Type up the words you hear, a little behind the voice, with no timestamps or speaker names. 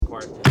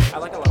I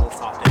like a little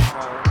soft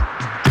intro.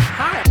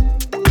 Hi.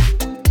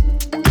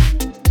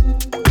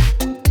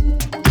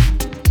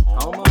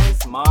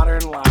 Almost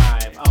Modern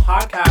Live, a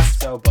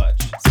podcast so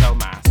butch, so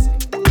massy.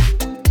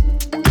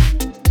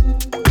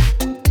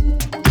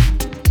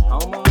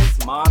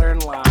 Almost Modern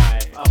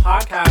Live, a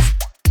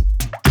podcast.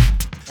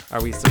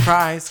 Are we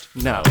surprised?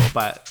 No,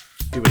 but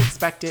do we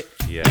expect it?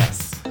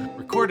 Yes.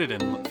 Recorded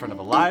in front of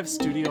a live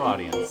studio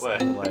audience.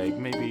 Like,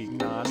 maybe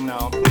not.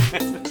 No.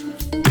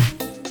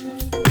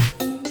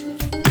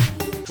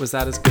 Was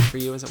that as good for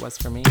you as it was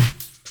for me?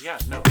 Yeah,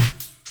 no.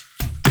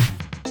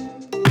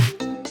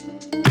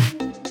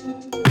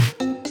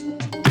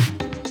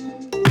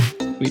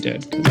 We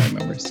did, because I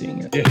remember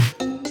seeing it. Yeah.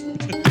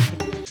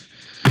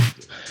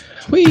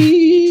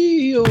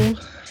 Whee!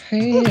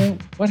 Hey,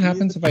 what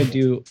happens if I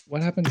do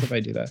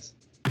this?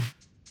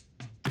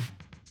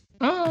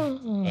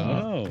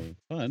 Oh,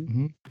 fun.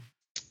 Mhm.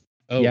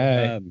 Oh,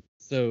 Yeah.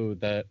 So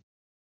that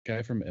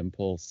guy from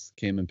Impulse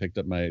came and picked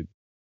up my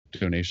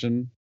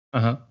donation.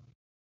 Uh-huh.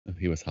 Oh,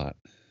 he was hot.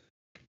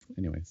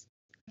 Anyways.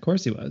 Of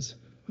course he was.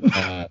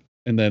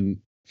 And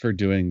then for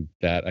doing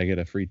that, I get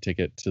a free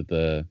ticket to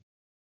their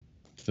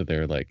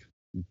like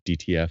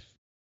DTF,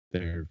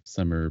 their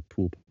summer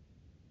pool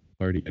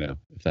party,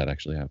 if that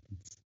actually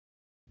happens.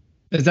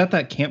 Is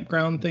that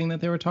campground thing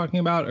that they were talking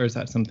about, or is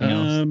that something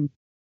else?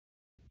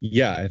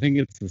 Yeah, I think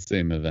it's the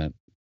same event,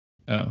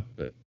 Oh,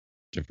 but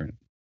different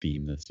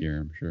theme this year,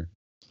 I'm sure.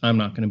 I'm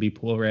not going to be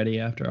pool ready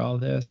after all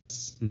this.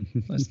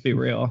 Let's be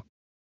real.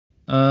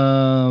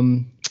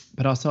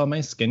 But also my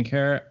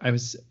skincare.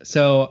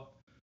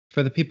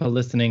 For the people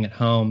listening at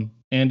home,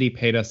 Andy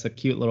paid us a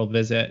cute little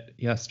visit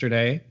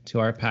yesterday to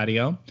our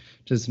patio,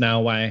 which is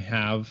now why I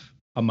have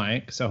a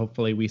mic. So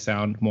hopefully we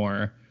sound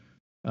more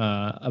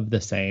of the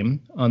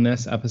same on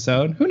this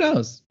episode. Who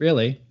knows?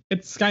 Really,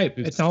 it's Skype.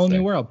 It's a whole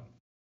new world.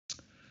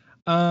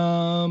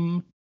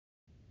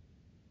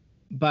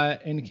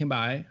 But Andy came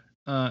by,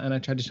 and I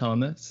tried to tell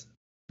him this,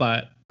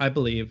 but I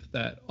believe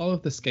that all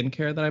of the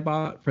skincare that I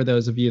bought, for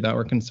those of you that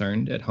were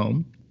concerned at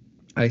home,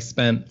 I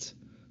spent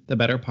the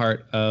better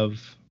part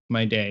of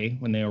my day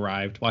when they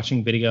arrived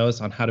watching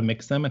videos on how to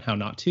mix them and how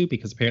not to,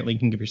 because apparently you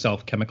can give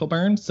yourself chemical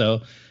burns.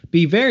 So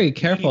be very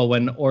careful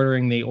when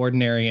ordering The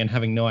Ordinary and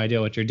having no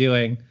idea what you're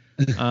doing.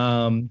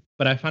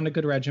 But I found a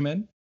good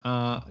regimen.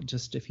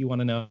 Just if you want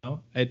to know,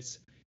 it's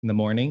in the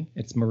morning,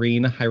 it's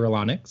marine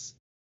hyaluronics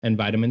and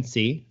vitamin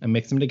C. I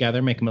mix them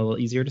together, make them a little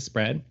easier to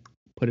spread,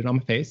 put it on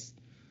my face.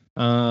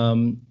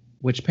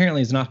 Which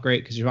apparently is not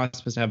great because you're not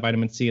supposed to have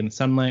vitamin C in the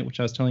sunlight, which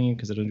I was telling you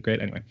because it was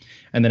great anyway.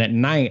 And then at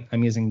night,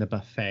 I'm using the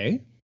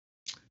Buffet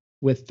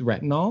with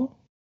retinol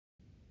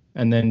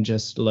and then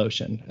just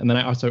lotion. And then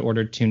I also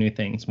ordered 2 new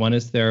things. One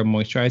is their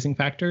moisturizing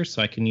factor,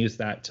 so I can use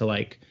that to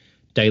like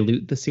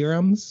dilute the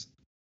serums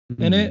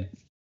in it.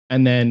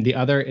 And then the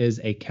other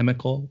is a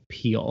chemical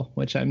peel,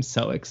 which I'm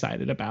so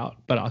excited about,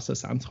 but also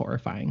sounds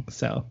horrifying.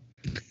 So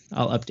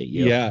I'll update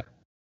you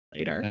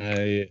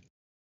later.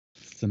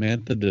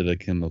 Samantha did a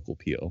chemical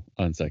peel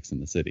on Sex and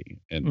the City,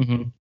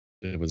 and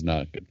it was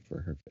not good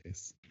for her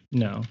face.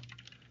 No.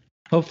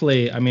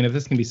 Hopefully, I mean, if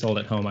this can be sold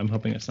at home, I'm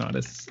hoping it's not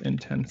as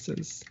intense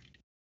as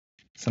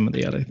some of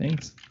the other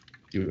things.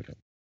 You would hope.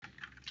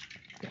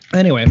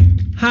 Anyway,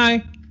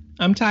 hi,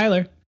 I'm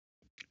Tyler.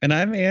 And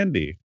I'm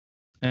Andy.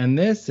 And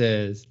this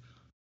is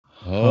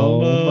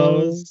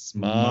Almost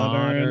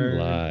Modern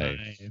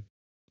Life.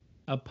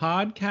 A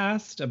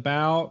podcast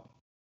about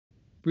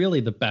really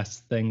the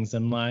best things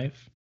in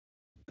life.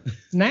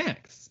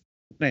 Snacks.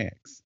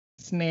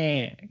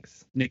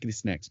 Nickety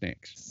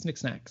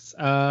snacks.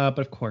 But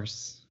of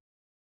course,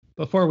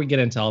 before we get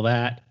into all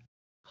that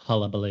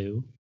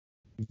hullabaloo,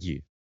 yeah,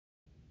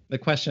 the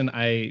question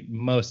I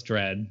most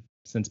dread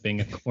since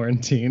being in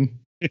quarantine.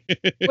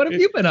 What have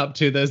you been up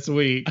to this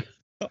week?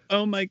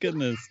 Oh my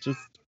goodness, just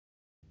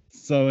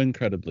so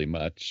incredibly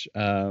much.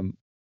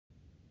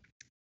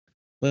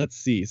 Let's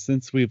see.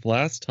 Since we've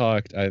last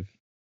talked,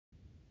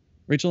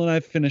 Rachel and I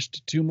have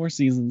finished 2 more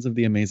seasons of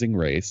The Amazing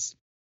Race.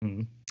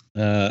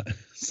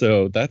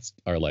 So that's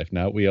our life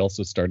now. We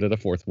also started a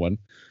 4th one.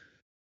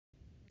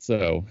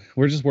 So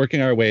we're just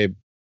working our way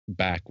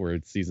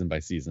backwards season by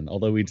season,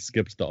 although we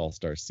skipped the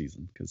All-Star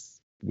season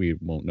because we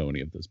won't know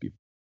any of those people.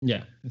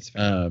 Yeah, that's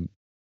fair.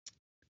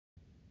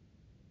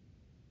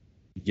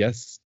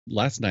 Yes,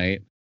 last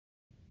night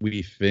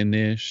we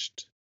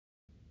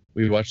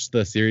watched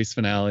the series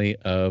finale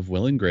of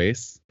Will and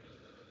Grace,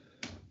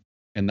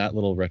 and that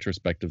little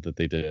retrospective that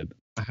they did.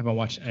 I haven't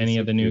watched any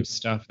of the new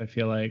stuff. I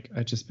feel like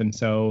I've just been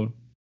so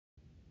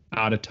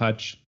out of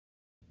touch.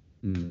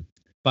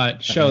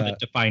 But show that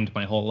defined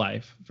my whole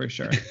life for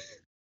sure.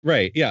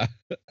 Right, yeah.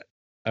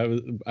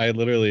 I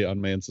literally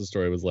on my Insta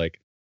story was like,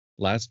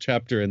 last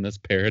chapter in this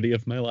parody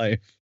of my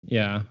life.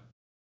 Yeah.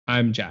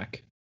 I'm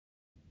Jack.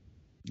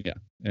 Yeah.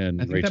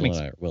 And Rachel and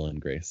I are Will and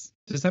Grace.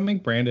 Does that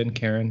make Brandon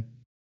Karen?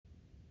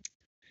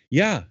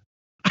 Yeah.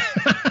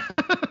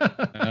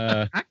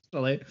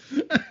 Actually.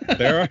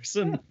 There are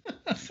some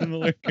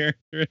similar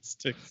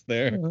characteristics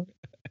there.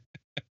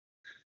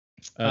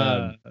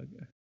 And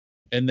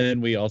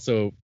then we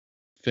also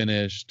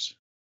finished.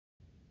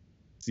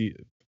 See,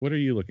 what are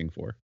you looking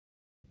for?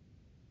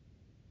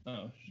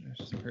 Oh,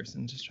 there's a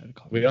person just trying to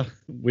call We me.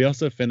 we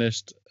also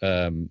finished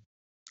the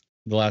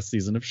last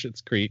season of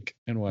Schitt's Creek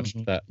and watched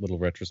Mhm. that little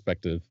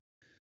retrospective,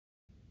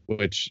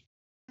 which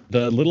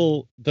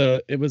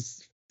it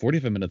was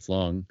 45 minutes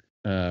long,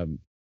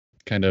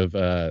 kind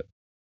of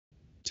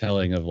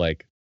telling of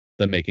like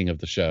the making of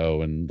the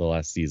show and the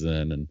last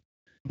season and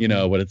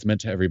what it's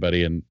meant to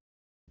everybody, and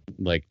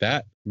like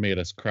that made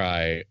us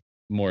cry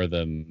more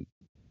than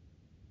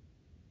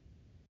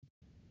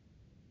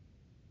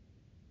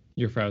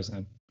You're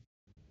frozen.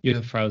 You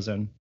have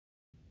frozen.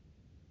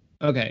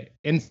 Okay,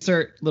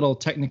 insert little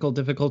technical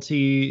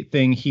difficulty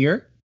thing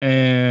here,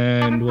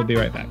 and we'll be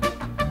right back.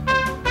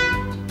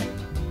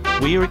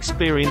 We are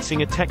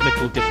experiencing a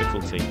technical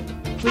difficulty.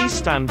 Please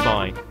stand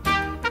by.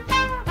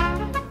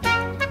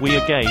 We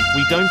are gay,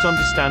 we don't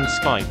understand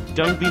Skype,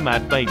 don't be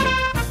mad, baby.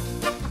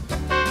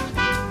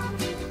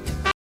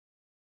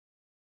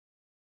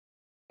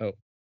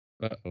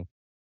 uh-oh.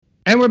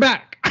 And we're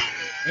back.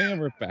 And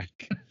we're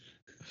back.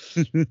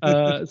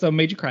 So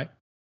made you cry.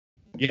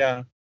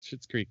 Yeah,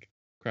 Schitt's Creek.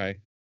 Cry.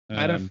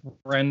 I had a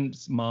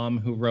friend's mom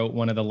who wrote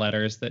one of the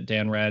letters that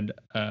Dan read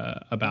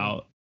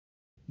about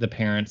the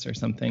parents or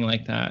something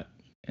like that,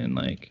 and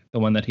like the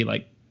one that he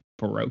like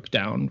broke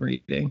down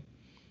reading.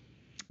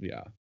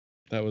 Yeah,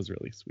 that was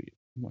really sweet.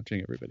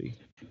 Watching everybody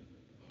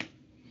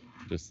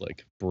just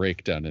like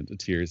break down into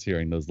tears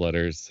hearing those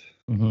letters.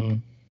 Mm-hmm.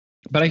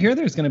 But I hear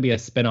there's going to be a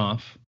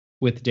spinoff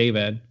with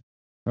David,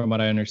 from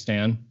what I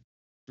understand.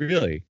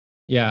 Really?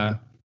 Yeah.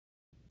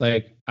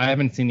 Like, I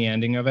haven't seen the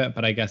ending of it,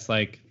 but I guess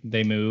like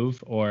they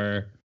move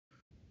or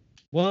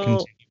Well,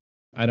 continue.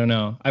 I don't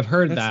know. I've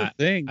heard that's that.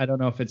 the thing. I don't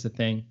know if it's a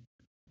thing.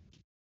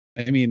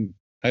 I mean,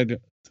 I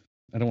don't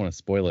want to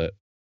spoil it.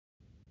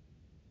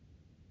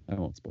 I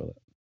won't spoil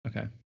it.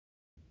 Okay.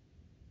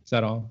 Is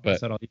that all? But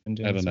Is that all you can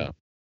do? I don't know.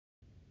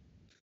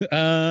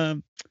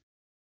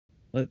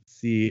 Let's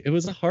see. It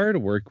was a hard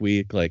work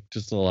week, like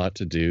just a lot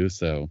to do.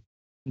 So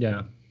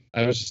Yeah.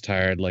 I was just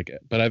tired. Like,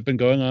 but I've been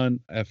going on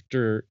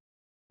after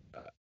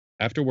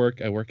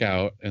work. I work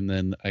out and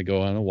then I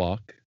go on a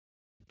walk.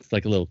 It's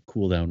like a little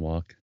cool down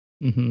walk.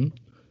 Mm-hmm.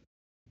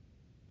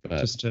 But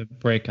Just to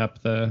break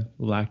up the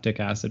lactic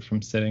acid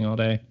from sitting all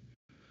day.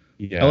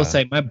 yeah, I will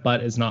say my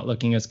butt is not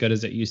looking as good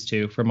as it used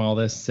to from all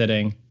this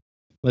sitting.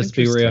 Let's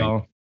be Interesting.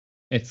 real.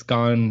 It's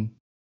gone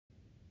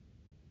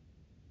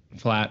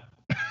flat.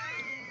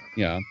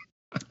 yeah.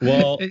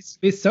 Well,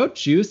 It's so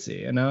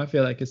juicy, and now I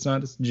feel like it's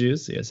not as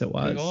juicy as it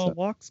was. it all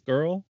walks,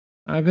 girl.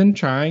 I've been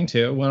trying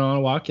to. Went on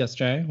a walk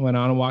yesterday. Went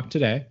on a walk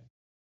today.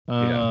 Yeah,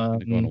 I'm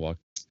gonna go on a Um, walk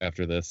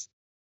after this.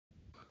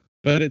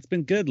 But it's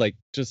been good, like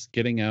just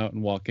getting out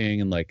and walking,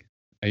 and like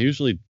I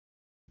usually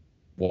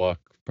walk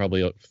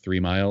probably 3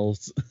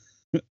 miles.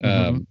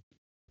 Mhm.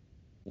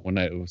 One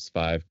night it was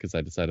 5 because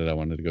I decided I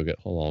wanted to go get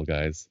halal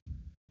guys.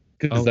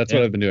 Because Oh, that's yeah.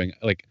 what I've been doing.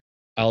 Like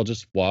I'll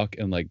just walk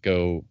and like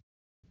go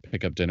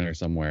pick up dinner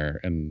somewhere,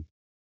 and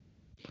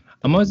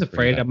I'm always bring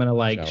afraid back I'm gonna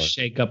like shower.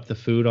 shake up the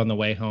food on the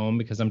way home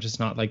because I'm just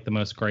not like the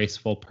most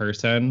graceful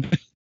person.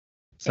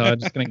 So I'm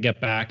just gonna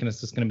get back and it's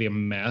just gonna be a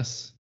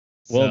mess.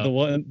 Well,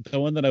 So, the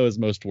one that I was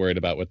most worried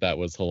about with that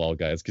was halal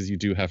guys, because you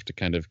do have to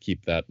kind of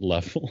keep that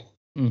level.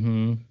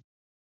 mhm.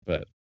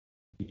 But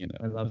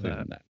I love other that.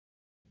 than that,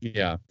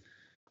 yeah.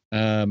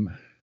 I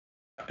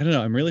don't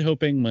know. I'm really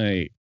hoping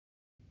my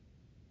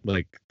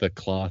the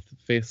cloth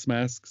face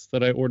masks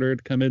that I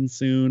ordered come in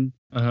soon.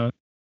 Uh-huh.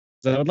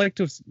 So I would like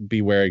to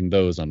be wearing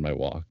those on my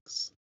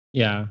walks.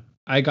 Yeah.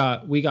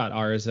 We got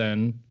ours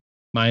in.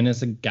 Mine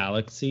is a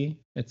Galaxy.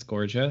 It's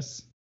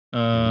gorgeous.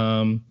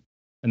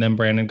 And then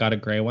Brandon got a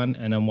gray one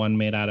and then one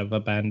made out of a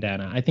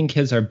bandana. I think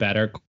his are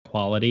better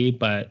quality,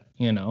 but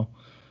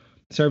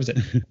serves it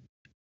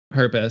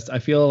purpose. I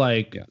feel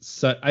like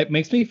Yeah. it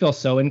makes me feel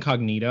so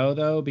incognito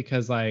though,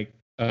 because like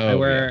I Oh,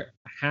 wear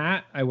a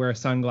hat, I wear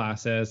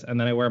sunglasses, and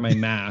then I wear my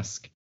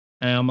mask.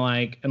 And I'm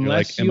like, You're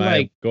unless like, you am I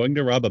like going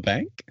to rob a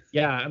bank?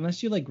 yeah,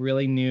 unless you like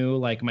really knew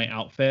like my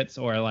outfits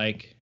or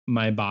like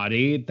my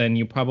body, then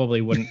you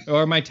probably wouldn't,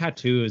 or my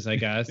tattoos, I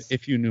guess.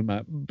 If you knew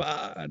my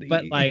body.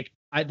 But like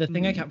the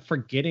thing I kept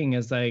forgetting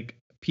is like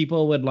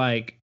people would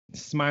like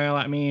smile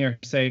at me or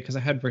say, because I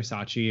had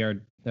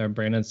Versace or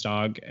Brandon's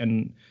dog,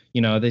 and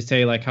they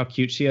say like how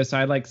cute she is, so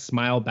I like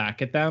smile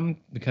back at them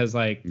because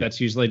like that's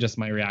usually just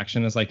my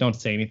reaction is like don't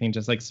say anything,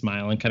 just like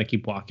smile and kind of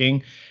keep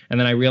walking. And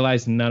then I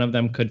realized none of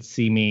them could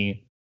see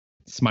me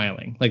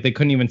smiling, like they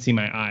couldn't even see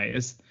my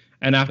eyes.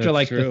 And after That's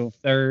like true. the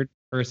third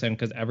person,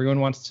 because everyone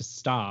wants to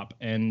stop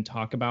and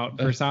talk about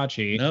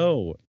Versace.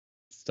 No,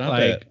 stop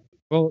Like, it.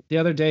 well, the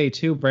other day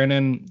too,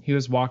 Brandon, he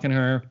was walking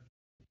her.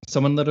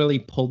 Someone literally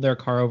pulled their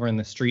car over in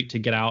the street to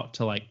get out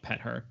to like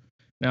pet her.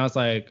 And I was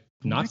like,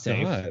 Oh my not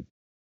safe. God.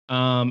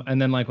 And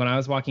then like when I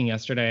was walking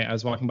yesterday, I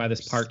was walking by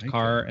this parked Psycho.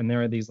 car, and there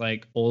were these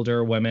like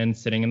older women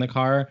sitting in the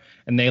car,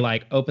 and they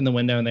like opened the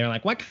window and they were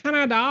like, "What kind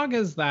of dog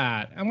is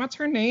that? And what's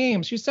her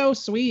name? She's so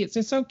sweet.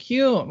 She's so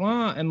cute."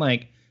 Blah. And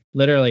like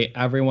literally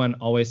everyone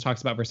always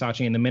talks about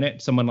Versace, and the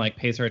minute someone like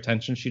pays her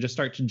attention, she just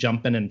starts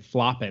jumping and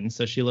flopping,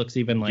 so she looks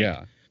even like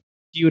Yeah.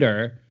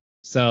 cuter.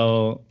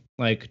 So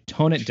like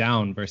tone it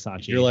down,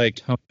 Versace. You're like,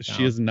 Tone it she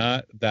down. is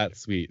not that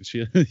sweet.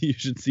 You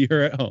should see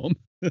her at home.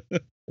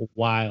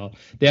 Wild.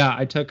 Yeah,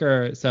 I took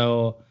her.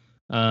 So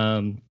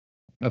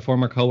a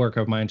former coworker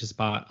of mine just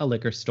bought a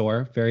liquor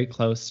store very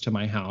close to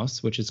my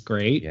house, which is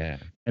great. Yeah.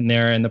 And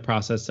they're in the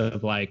process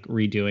of like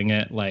redoing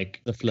it,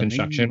 like The Flamingo.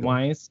 construction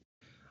wise.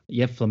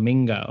 Yeah,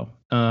 Flamingo.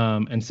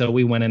 And so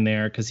we went in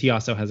there because he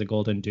also has a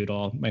golden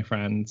doodle, my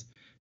friend,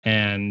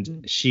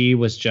 and she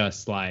was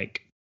just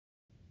like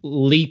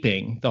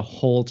leaping the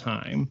whole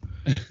time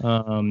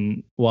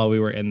while we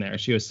were in there.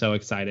 She was so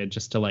excited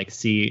just to like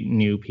see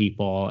new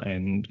people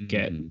and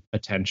get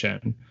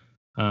attention.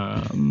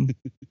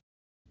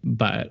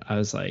 But I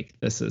was like,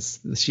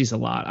 she's a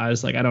lot. I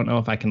was like, I don't know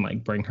if I can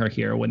like bring her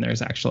here when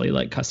there's actually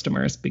like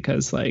customers,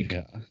 because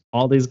like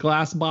all these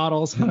glass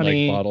bottles,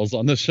 honey, like bottles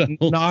on the shelf,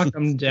 knock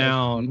them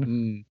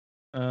down.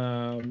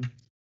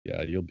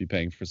 Yeah, you'll be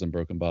paying for some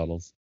broken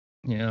bottles.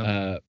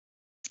 Yeah.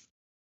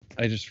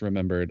 I just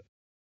remembered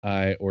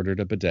I ordered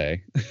a bidet.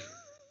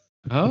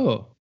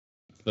 Oh.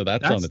 So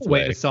that's That's on its the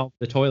way way. to solve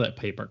the toilet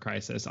paper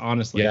crisis,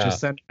 honestly. Yeah. Just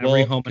send every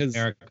Well, home in 'cause-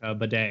 America a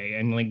bidet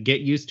and like get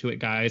used to it,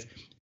 guys.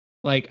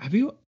 Like, have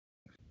you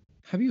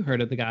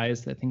heard of the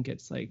guys that think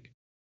it's like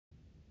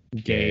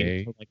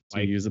gay to like to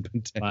wipe use a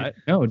bidet? butt?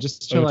 No,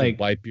 just to To like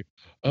wipe your.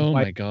 Oh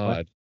wipe my butt.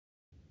 god.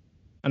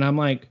 And I'm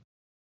like,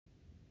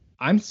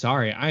 I'm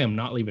sorry, I am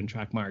not leaving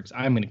track marks.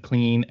 I'm gonna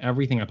clean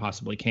everything I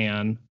possibly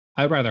can.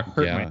 I'd rather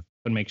hurt Yeah. myself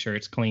and make sure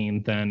it's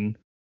clean than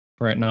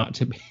for it not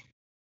to be.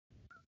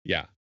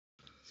 Yeah.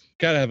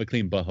 Gotta have a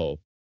clean butthole.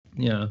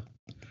 Yeah.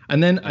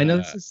 And then I know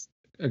this is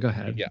go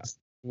ahead. Yeah.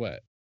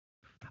 What?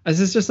 This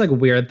is just like a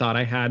weird thought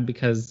I had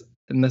because,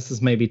 and this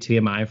is maybe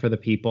TMI for the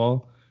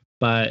people,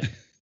 but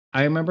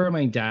I remember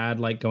my dad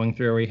like going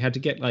through where he had to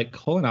get like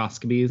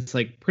colonoscopies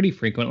like pretty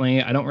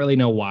frequently. I don't really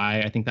know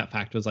why. I think that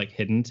fact was like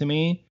hidden to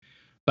me,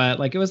 but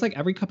like it was like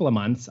every couple of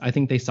months. I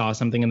think they saw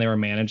something and they were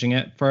managing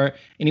it for,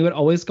 and he would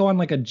always go on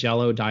like a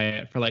Jello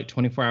diet for like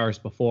 24 hours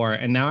before.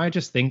 And now I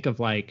just think of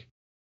like,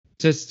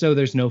 just so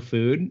there's no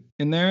food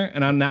in there.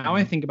 And now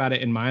I think about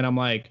it in mind. I'm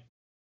like,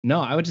 no,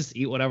 I would just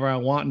eat whatever I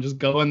want and just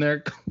go in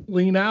there,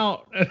 clean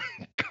out, and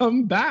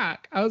come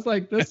back. I was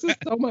like, this is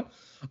so much.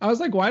 I was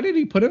like, why did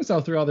he put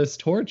himself through all this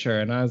torture?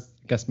 And I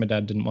guess my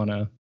dad didn't want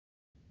to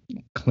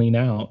clean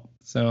out.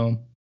 So,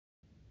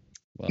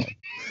 Well,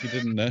 he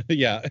didn't know.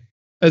 Yeah.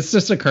 it's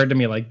just occurred to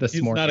me like this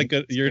He's morning. not a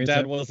good. Your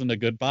dad wasn't a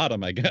good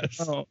bottom, I guess.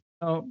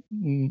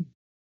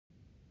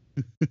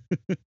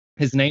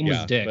 His name was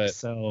Yeah, Dick. but-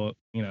 So,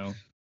 you know,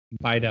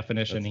 by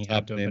definition, That's he a top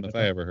had to have name been if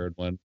I ever heard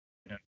one.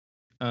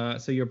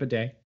 So your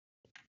bidet.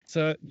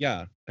 So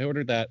yeah, I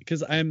ordered that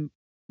because I'm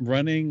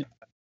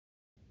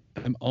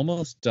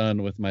almost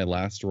done with my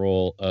last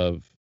roll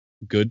of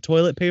good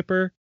toilet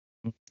paper.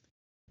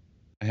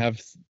 I have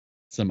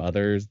some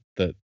others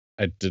that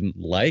I didn't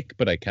like,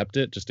 but I kept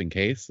it just in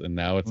case, and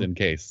now it's in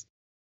case.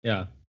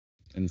 Yeah.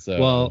 And so,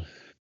 Well,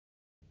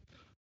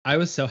 I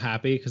was so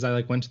happy because I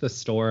like went to the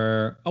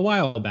store a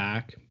while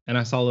back and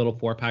I saw a little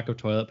 4-pack of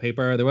toilet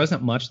paper. There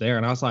wasn't much there,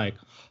 and I was like,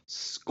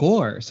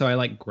 score. So I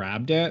like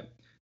grabbed it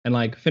and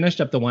like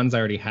finished up the ones I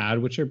already had,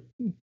 which are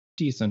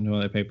decent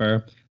toilet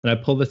paper. And I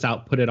pulled this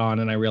out, put it on,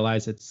 and I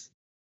realized it's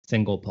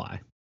single ply.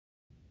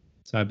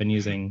 So I've been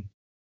using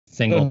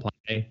single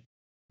ply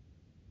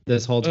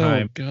this whole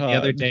time. Oh, The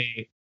other God.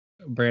 day,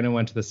 Brandon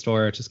went to the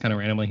store just kind of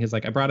randomly. He's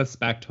like, I brought us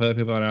back toilet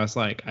paper, and I was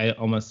like, I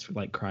almost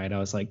like cried. I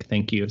was like,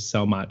 thank you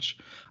so much.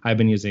 I've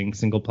been using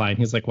single ply. And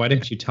he's like, why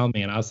didn't you tell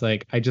me? And I was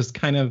like, I just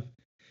kind of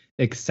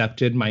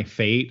accepted my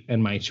fate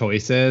and my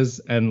choices,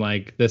 and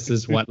like this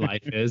is what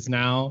life is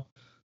now.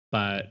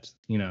 But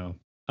you know,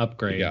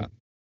 upgrade. Yeah.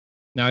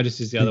 Now I just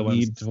use the I other ones.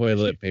 need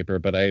toilet paper,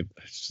 but I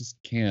just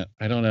can't.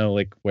 I don't know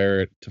like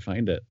where to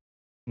find it.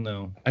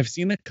 No. I've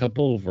seen a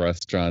couple of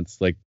restaurants,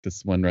 like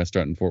this one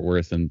restaurant in Fort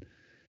Worth, and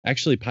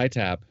actually Pie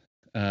Tap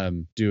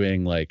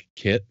doing like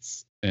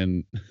kits,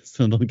 and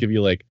so they'll give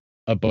you like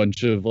a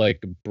bunch of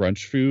like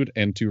brunch food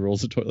and 2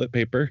 rolls of toilet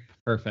paper.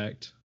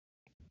 Perfect.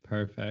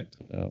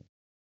 So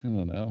I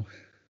don't know,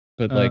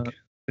 but like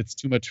it's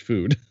too much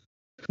food.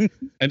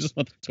 I just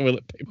want the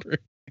toilet paper.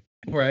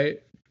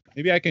 Right.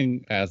 Maybe I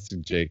can ask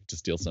Jake to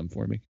steal some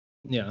for me.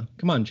 Yeah.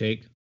 Come on,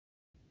 Jake.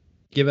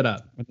 Give it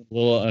up. A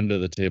little under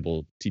the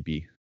table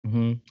TP.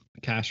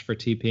 Cash for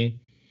TP.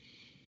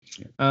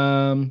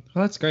 Well,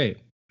 that's great.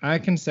 I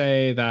can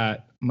say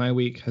that my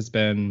week has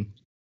been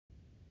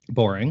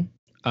boring.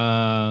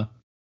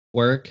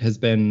 Work has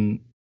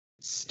been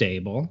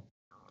stable.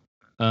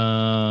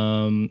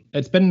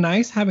 It's been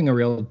nice having a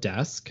real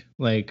desk,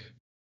 like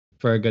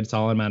for a good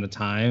solid amount of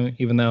time,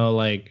 even though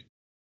like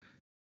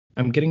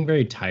I'm getting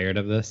very tired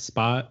of this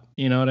spot.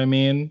 You know what I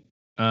mean?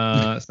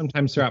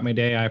 Sometimes throughout my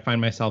day, I find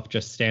myself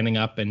just standing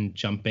up and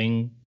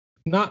jumping.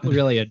 Not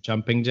really a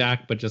jumping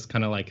jack, but just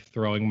kind of like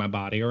throwing my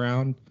body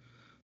around,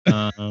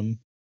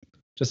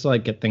 just to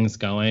like get things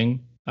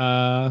going.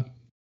 And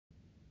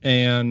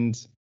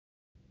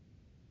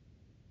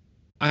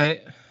I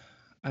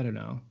don't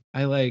know.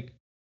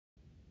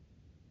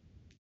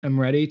 I'm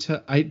ready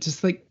to. I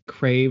just like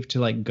crave to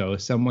like go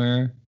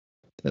somewhere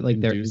that like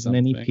And there do isn't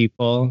any something.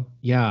 people.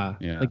 Yeah,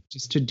 Yeah. like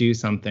just to do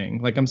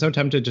something. Like I'm so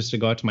tempted just to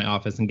go out to my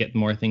office and get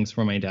more things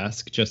for my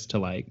desk just to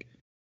like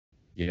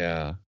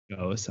Yeah.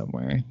 go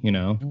somewhere. You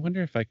know. I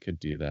wonder if I could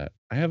do that.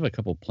 I have a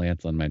couple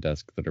plants on my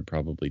desk that are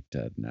probably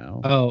dead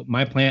now. Oh,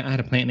 my plant. I had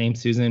a plant named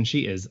Susan.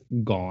 She is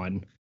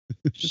gone.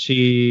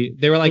 They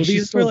were like, Well, she's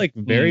these were still like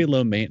very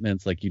low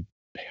maintenance. Like you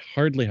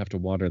hardly have to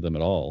water them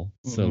at all.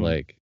 So Mhm.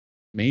 like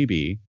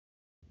maybe.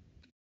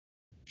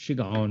 She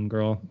gone,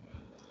 girl.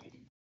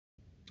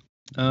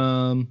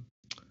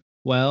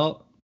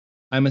 Well,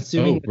 I'm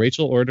assuming Oh,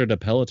 Rachel ordered a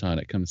Peloton.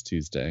 It comes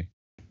Tuesday.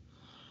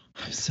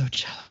 I'm so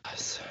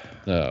jealous.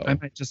 So I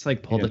might just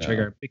like pull you the know.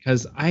 trigger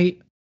because we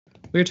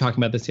were talking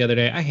about this the other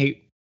day.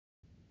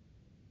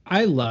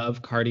 I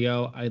love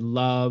cardio. I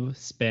love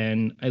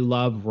spin. I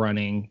love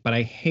running, but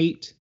I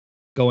hate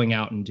going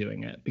out and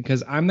doing it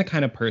because I'm the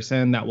kind of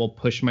person that will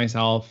push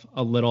myself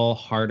a little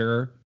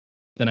harder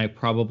than I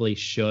probably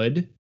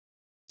should.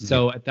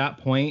 So at that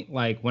point,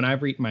 like when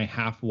I've reached my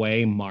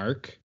halfway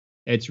mark,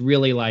 it's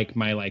really like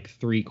my like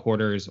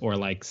 3/4 or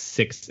like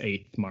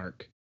 6/8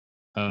 mark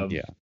of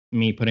Yeah.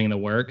 me putting in the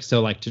work.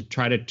 So like to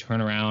try to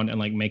turn around and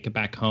like make it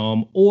back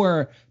home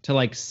or to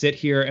like sit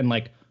here and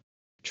like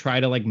try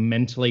to like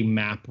mentally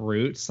map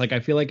routes. Like I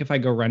feel like if I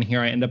go run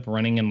here, I end up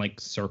running in like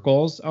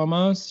circles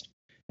almost.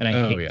 And I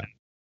hate Oh yeah. that.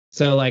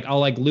 So like I'll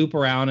like loop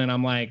around and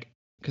I'm like,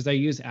 because I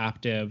use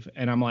Aptiv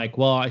and I'm like,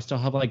 well, I still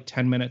have like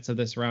 10 minutes of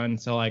this run.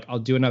 So like I'll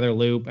do another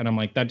loop and I'm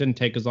like, that didn't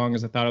take as long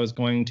as I thought it was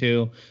going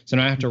to. So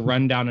now I have to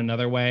run down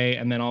another way.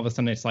 And then all of a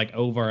sudden it's like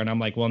over. And I'm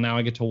like, well, now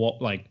I get to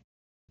like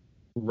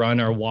run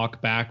or walk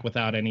back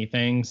without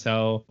anything.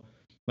 So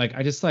like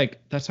I just like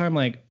that's why I'm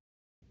like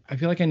I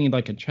feel like I need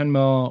like a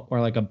treadmill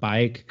or like a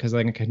bike because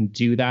like I can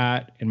do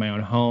that in my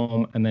own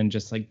home and then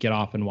just like get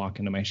off and walk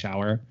into my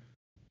shower.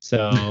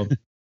 So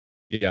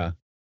Yeah.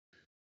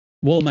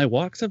 Well, my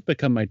walks have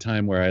become my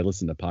time where I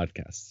listen to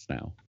podcasts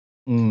now.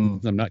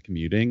 mm, I'm not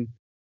commuting.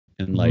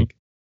 And Mhm. like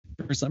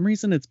for some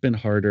reason it's been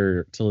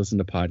harder to listen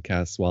to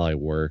podcasts while I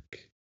work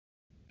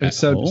at it's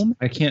so home.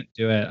 I can't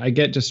do it. I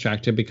get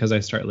distracted because I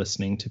start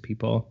listening to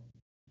people.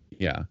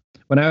 Yeah.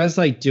 When I was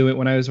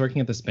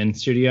working at the spin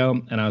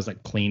studio and I was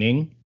like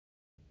cleaning,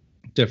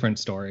 different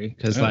story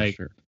because Oh, like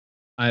sure.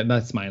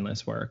 that's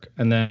mindless work.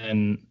 And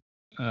then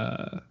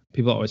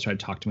people always try to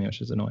talk to me,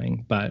 which is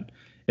annoying. But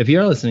if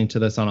you're listening to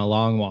this on a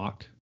long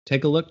walk,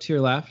 take a look to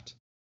your left,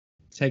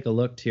 take a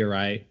look to your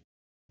right,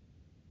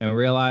 and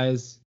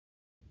realize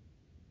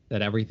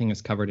that everything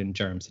is covered in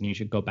germs and you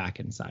should go back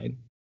inside.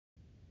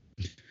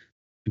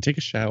 And take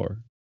a shower.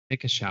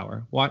 Take a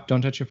shower. What?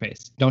 Don't touch your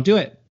face. Don't do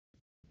it.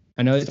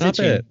 I know it's Stop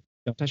itchy. it.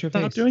 Don't touch your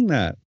Stop face. doing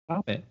that.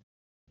 Stop it.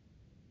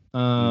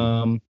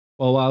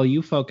 Well, while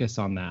you focus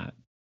on that,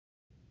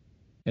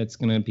 it's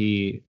gonna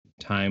be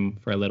time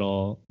for a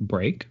little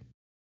break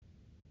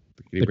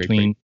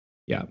between.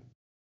 Yeah,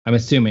 I'm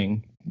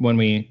assuming when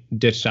we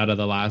ditched out of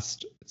the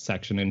last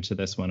section into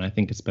this one, I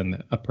think it's been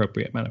the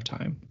appropriate amount of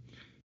time.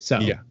 So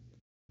Yeah.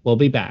 we'll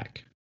be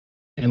back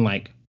in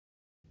like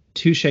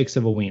 2 shakes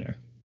of a wiener.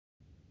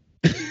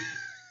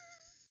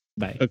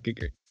 Bye. Okay,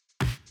 great.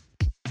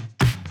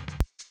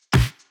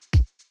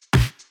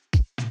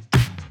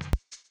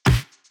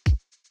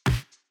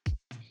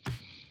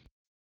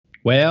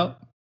 Well,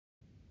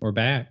 we're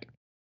back.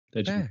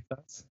 Did you Back. miss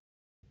us?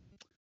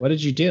 What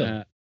did you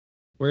do?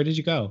 Where did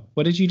you go?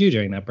 What did you do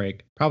during that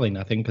break? Probably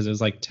nothing because it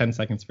was like 10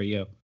 seconds for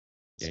you.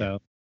 Yeah.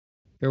 So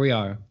here we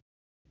are.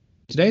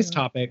 Today's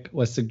topic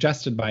was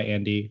suggested by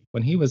Andy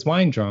when he was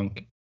wine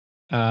drunk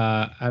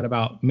at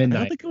about I midnight.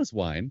 don't think it was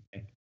wine.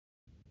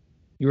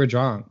 You were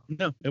drunk.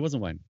 No, it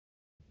wasn't wine.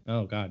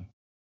 Oh, God.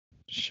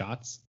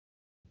 Shots?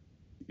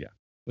 Yeah.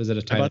 Was it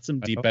a I tiny bought some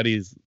Deep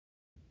Eddy's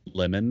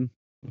lemon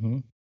hmm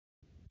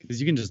because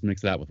you can just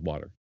mix that with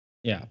water.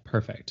 Yeah,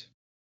 perfect.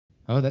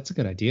 Oh, that's a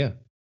good idea.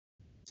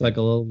 It's like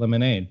a little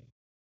lemonade.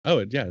 Oh,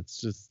 yeah,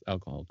 it's just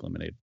alcoholic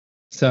lemonade.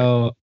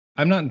 So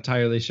I'm not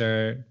entirely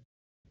sure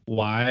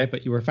why,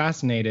 but you were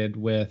fascinated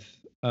with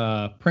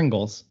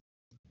Pringles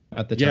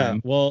at the Yeah,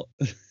 time. well,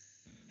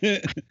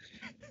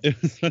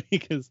 it was funny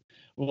because,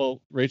 well,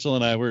 Rachel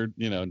and I were,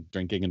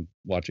 drinking and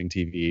watching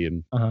TV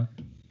and Uh-huh.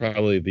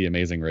 probably The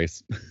Amazing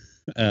Race.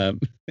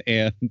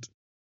 And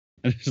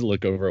I just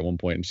look over at one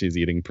point and she's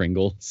eating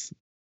Pringles.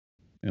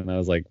 And I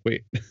was like,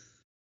 wait,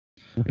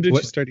 when did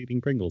What- you start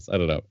eating Pringles? I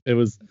don't know.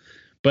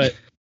 But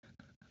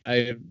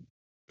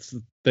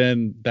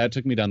then that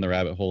took me down the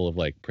rabbit hole of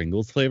like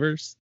Pringles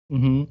flavors.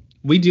 hmm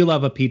We do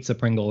love a pizza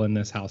Pringle in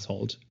this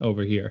household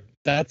over here.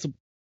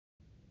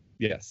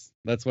 Yes,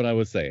 that's what I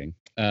was saying.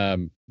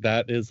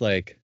 That is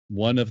like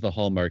one of the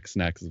hallmark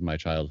snacks of my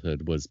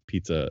childhood was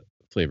pizza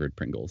flavored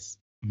Pringles.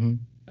 hmm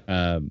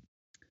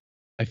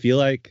I feel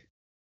like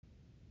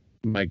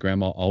my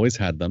grandma always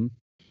had them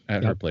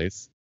at her Yep.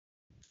 place.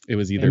 It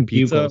was either And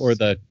pizza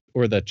Bugles.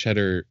 or the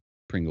cheddar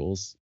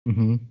Pringles.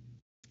 hmm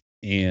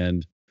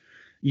And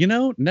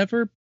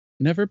never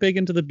big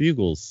into the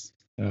Bugles.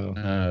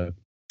 Oh,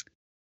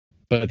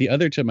 But the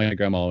other chip my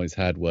grandma always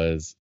had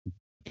was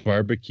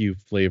barbecue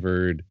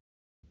flavored,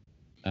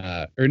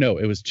 or no,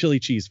 it was chili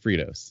cheese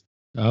Fritos.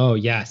 Oh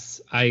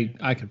yes,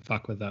 I could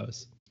fuck with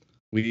those.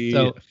 We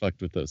So-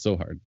 fucked with those so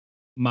hard.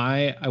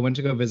 I went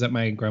to go visit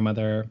my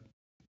grandmother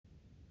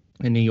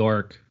in New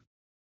York.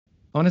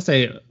 I want to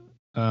say,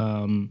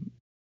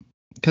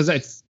 because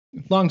it's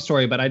long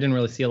story, but I didn't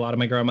really see a lot of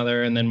my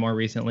grandmother, and then more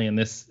recently in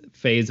this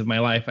phase of my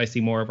life, I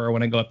see more of her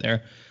when I go up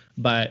there.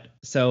 But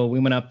so we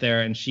went up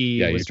there, and she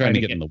Yeah, was you're trying to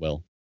get in the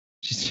will.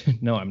 She's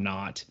no, I'm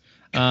not.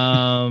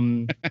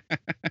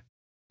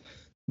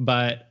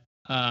 But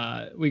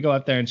we go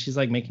up there and she's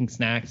like making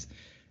snacks,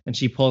 and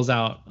she pulls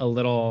out a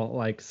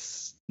little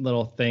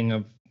little thing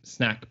of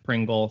snack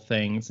Pringle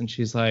things, and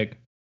she's like,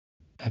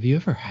 "Have you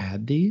ever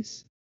had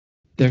these?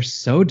 They're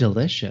so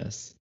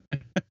delicious.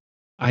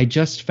 I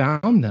just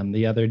found them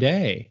the other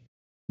day."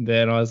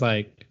 Then I was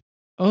like,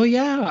 "Oh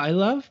yeah, I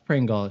love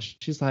Pringles."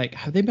 She's like,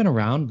 "Have they been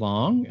around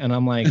long?" And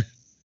I'm like,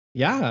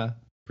 "Yeah."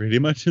 Pretty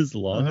much as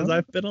long as Uh-huh.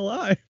 I've been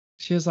alive.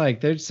 She was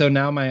like, so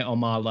now my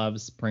Oma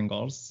loves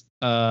Pringles,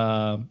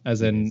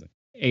 as an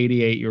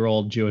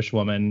 88-year-old Jewish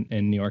woman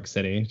in New York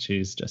City.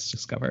 She's just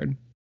discovered.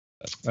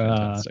 That's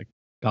fantastic.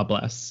 God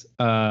bless.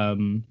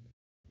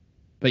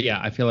 But yeah,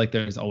 I feel like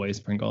there's always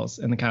Pringles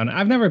in the counter.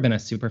 I've never been a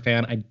super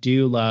fan. I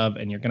do love,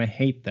 and you're going to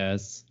hate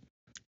this,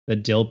 the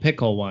dill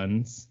pickle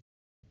ones.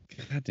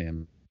 God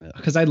damn.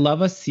 Because I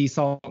love a sea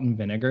salt and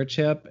vinegar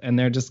chip, and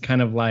they're just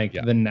kind of like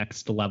Yeah. the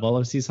next level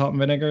of sea salt and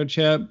vinegar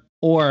chip,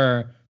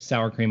 or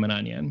sour cream and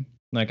onion.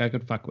 Like I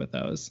could fuck with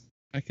those.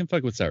 I can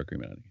fuck with sour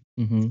cream and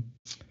onion.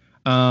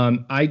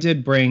 I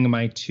did bring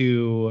my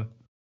two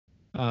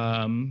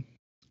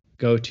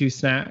go-to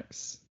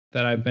snacks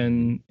that I've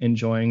been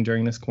enjoying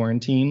during this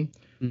quarantine.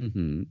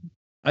 Mm-hmm.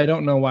 I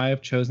don't know why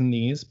I've chosen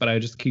these, but I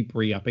just keep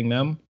re-upping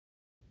them.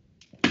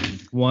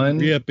 One,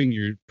 Re-upping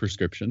your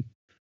prescription.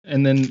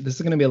 and then this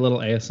is going to be a little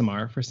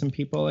ASMR for some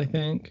people, I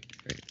think.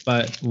 Great.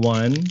 But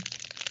one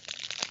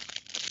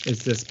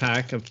is this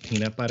pack of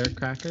peanut butter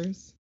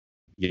crackers.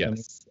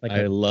 Yes. Like I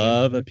a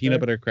love a peanut peanut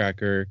butter? butter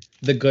cracker.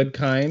 The good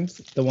kinds,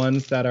 the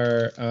ones that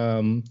are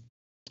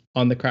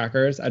on the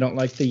crackers. I don't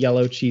like the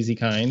yellow cheesy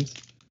kind.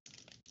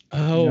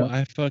 Oh, No.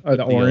 I fuck Or with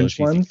the yellow orange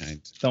cheesy ones.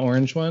 kind. The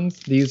orange ones.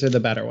 These are the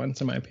better ones,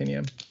 in my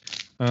opinion.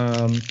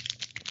 I'm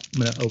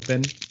gonna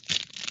open.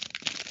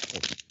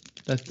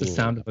 That's the Ooh.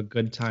 sound of a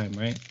good time,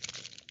 right?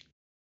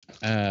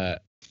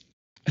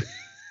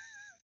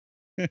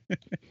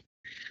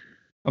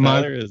 I'm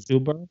on Tyler is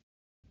Uber.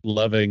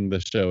 loving the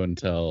show and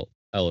tell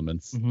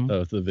elements Mhm.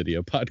 of the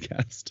video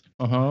podcast.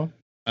 Uh-huh.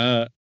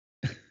 Uh,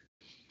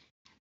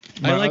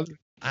 My I like other-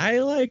 I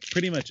like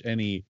pretty much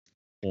any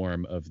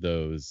form of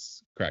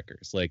those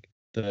crackers, like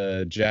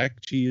the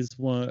jack cheese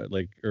one,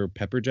 like or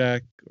pepper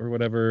jack or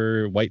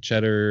whatever, white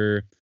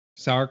cheddar,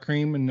 sour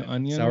cream and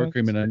onion. sour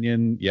cream and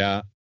onion.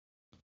 Yeah,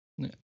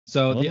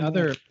 So Love the them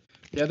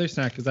other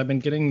snack is I've been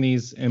getting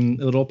these in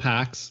little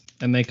packs,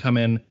 and they come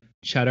in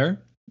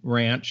cheddar,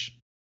 ranch,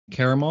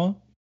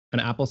 caramel, and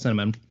apple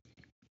cinnamon.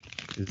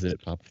 is it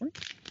popcorn?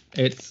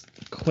 It's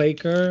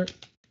Quaker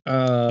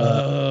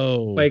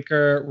Oh,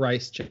 Quaker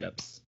rice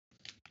chips.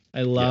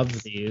 I love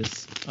Yes.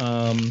 these.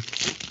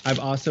 I've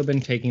also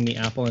been taking the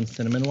apple and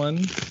cinnamon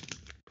ones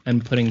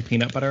and putting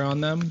peanut butter on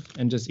them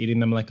and just eating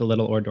them like a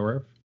little hors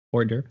d'oeuvre.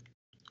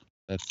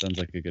 that sounds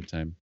like a good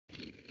time.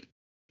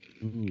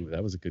 Ooh,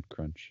 that was a good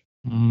crunch.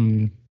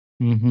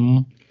 Mm-hmm.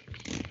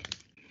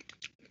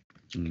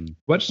 Mm.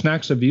 What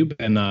snacks have you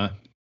been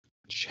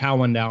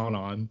chowing down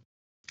on?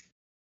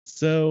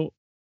 So,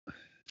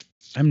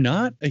 I'm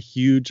not a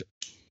huge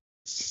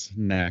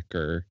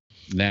snacker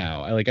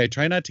now. I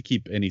try not to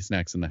keep any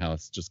snacks in the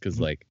house just because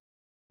Mhm. like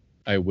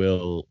I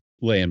will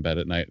lay in bed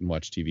at night and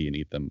watch TV and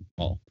eat them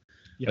all.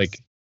 Yes.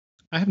 Like,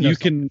 I have no you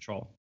can-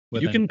 control.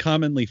 You can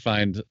commonly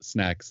find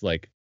snacks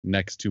like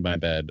next to my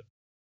bed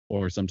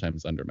or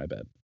sometimes under my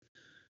bed.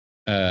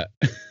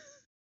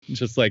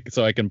 Just like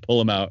so I can pull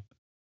them out,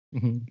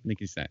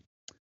 make a snack.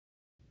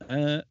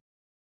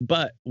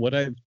 But what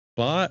I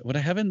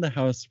have in the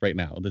house right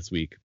now this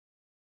week,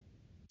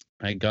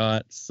 I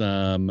got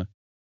some.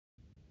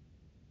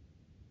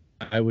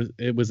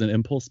 It was an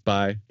impulse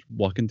buy.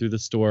 Walking through the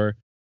store,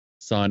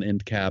 saw an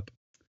end cap,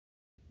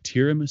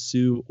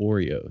 tiramisu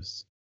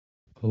Oreos.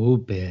 Oh,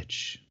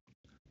 bitch.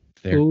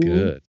 They're Ooh.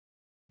 good.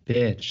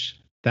 Bitch.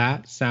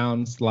 That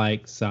sounds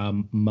like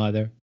some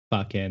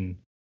motherfucking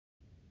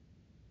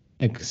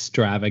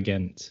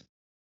extravagant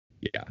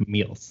Yeah,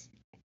 meals.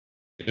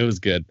 it was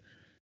good.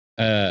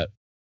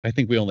 I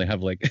think we only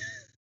have like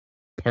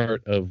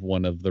part of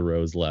one of the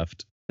rows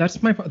left. That's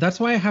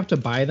why I have to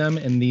buy them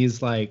in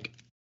these like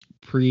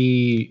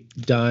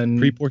pre-done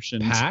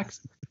Pre-portioned. packs,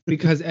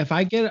 because if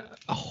I get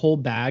a whole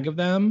bag of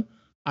them,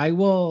 I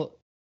will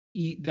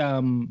eat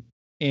them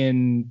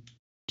in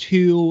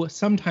 2,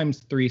 sometimes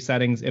 3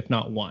 settings, if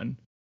not 1.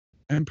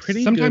 I'm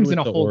pretty sometimes good in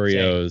with a the whole day.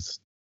 Oreos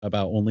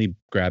about only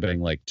grabbing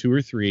like 2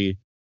 or 3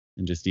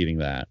 and just eating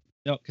that.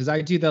 No, because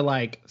I do the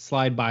like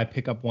slide by,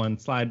 pick up one,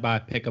 slide by,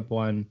 pick up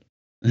one.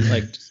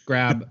 Like just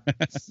grab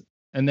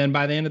And then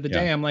by the end of the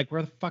Yeah. day, I'm like,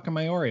 where the fuck are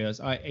my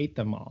Oreos? I ate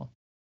them all.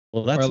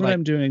 Well, that's Or what like-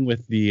 I'm doing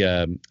with the.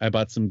 I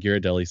bought some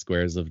Ghirardelli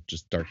squares of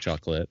just dark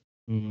chocolate,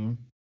 Mhm.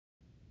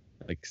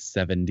 like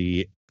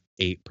 78%,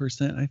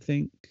 I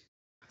think.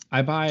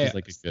 I buy Which is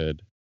like a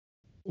good.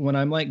 when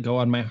I'm like go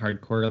on my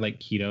hardcore like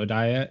keto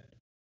diet,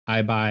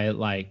 I buy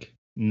like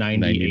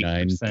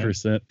 98%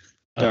 99%.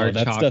 dark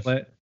that chocolate.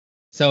 stuff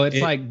So it's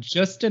it like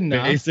just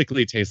enough.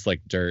 basically tastes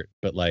like dirt,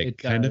 but like It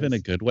kind of in a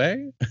does. good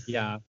way.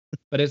 Yeah.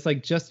 But it's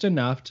like just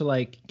enough to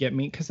like get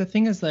me, because the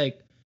thing is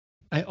like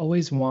I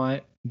always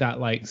want that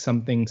like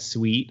something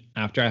sweet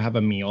after I have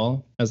a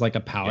meal as like a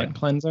palate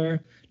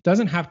cleanser.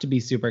 Doesn't have to be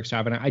super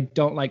extravagant. I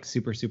don't like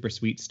super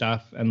sweet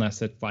stuff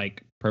unless it's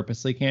like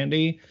purposely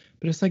candy,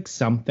 but it's like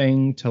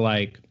something to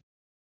like,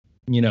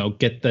 you know,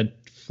 get the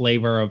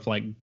flavor of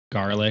like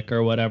garlic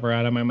or whatever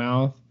out of my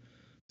mouth.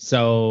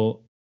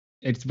 So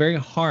it's very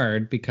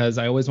hard because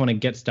I always want to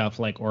get stuff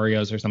like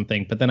Oreos or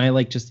something, but then I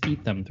like just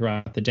eat them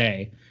throughout the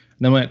day.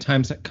 And then when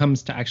it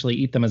comes to actually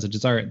eat them as a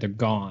dessert, they're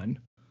gone.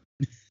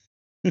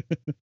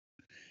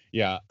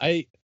 Yeah,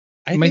 I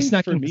My think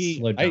for snacking has me,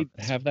 slowed I down.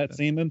 have that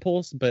same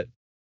impulse, but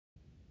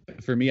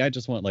for me, I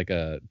just want like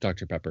a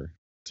Dr. Pepper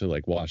to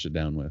like wash it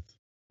down with.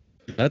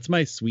 That's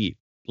my sweet,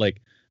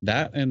 like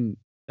that, and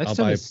That I'll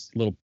stuff buy is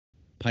little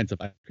pints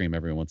of ice cream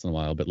every once in a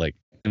while. But like,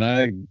 and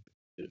I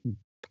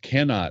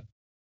cannot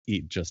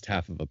eat just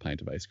half of a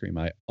pint of ice cream.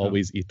 I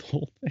always eat the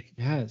whole thing.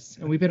 yes.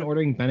 And we've been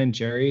ordering Ben and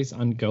Jerry's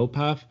on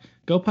GoPuff.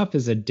 GoPuff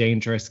is a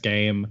dangerous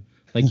game.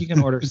 Like you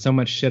can order so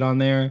much shit on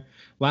there.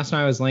 Last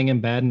night I was laying in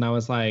bed and I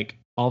was like,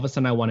 all of a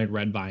sudden I wanted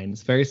red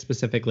vines, very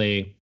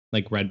specifically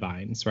like red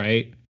vines,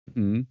 right?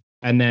 Mhm.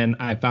 And then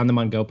I found them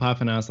on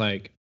GoPuff and I was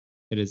like,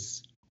 it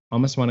is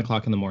almost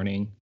 1:00 in the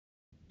morning.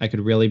 I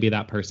could really be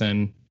that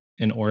person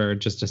and order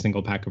just a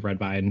single pack of red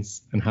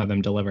vines and have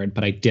them delivered,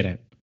 but I didn't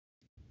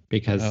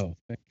because Oh,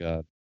 thank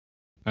God.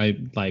 I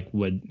like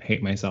would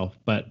hate myself.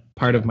 But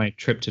part of my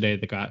trip today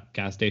to the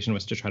gas station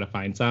was to try to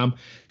find some.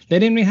 They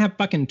didn't even have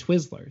fucking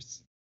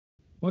Twizzlers.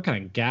 What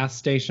kind of gas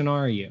station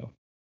are you?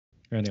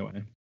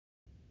 Anyway,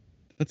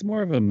 That's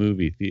more of a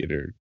movie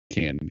theater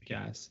candy.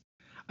 gas.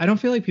 I don't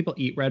feel like people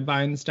eat red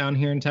vines down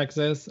here in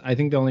Texas. I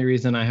think the only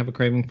reason I have a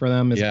craving for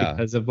them is Yeah.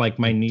 because of like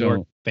my I New York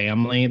don't-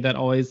 family that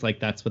always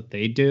like that's what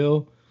they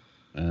do.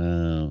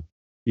 Oh,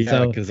 yeah.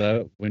 So-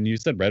 Because when you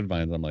said red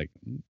vines, I'm like,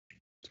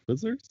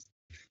 Twizzlers?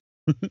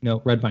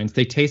 No, red vines.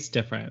 They taste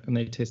different and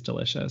they taste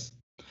delicious.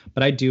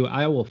 But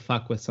I will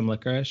fuck with some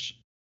licorice.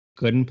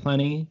 Good and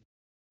plenty.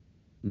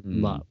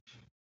 Mm. Love.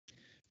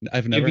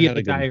 I've never Maybe had the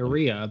a good one.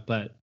 diarrhea,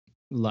 but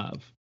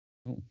love.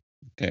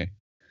 Okay.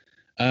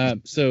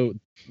 So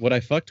what I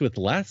fucked with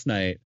last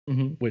night,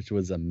 Mhm. which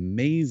was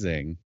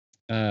amazing.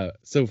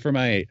 So for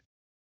my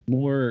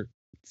more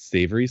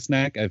savory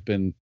snack, I've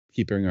been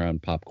keeping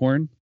around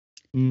popcorn,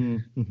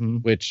 Mm-hmm.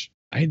 which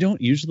I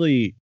don't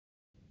usually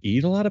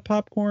eat a lot of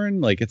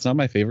popcorn. Like it's not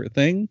my favorite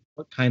thing.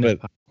 What kind of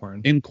But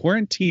popcorn? In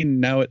quarantine,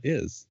 now it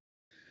is.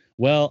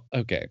 Well,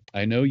 okay.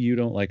 I know you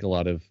don't like a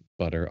lot of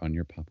butter on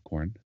your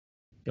popcorn.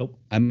 Nope.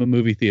 I'm a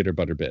movie theater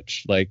butter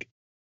bitch. Like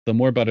the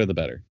more butter, the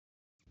better.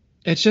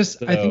 It's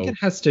just I think So- it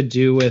has to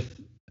do with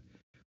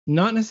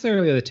not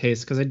necessarily the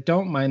taste, because I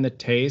don't mind the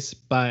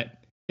taste, but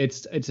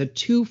it's a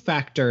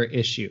two-factor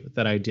issue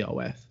that I deal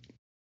with.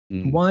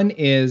 Mm. One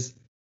is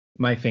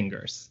my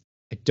fingers.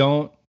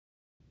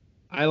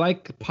 I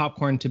like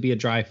popcorn to be a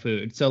dry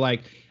food. So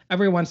like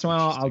every once in a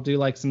while I'll do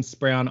like some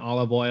spray on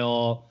olive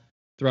oil,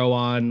 throw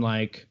on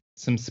like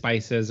some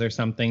spices or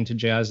something to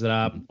jazz it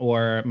up.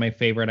 Or my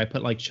favorite, I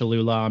put like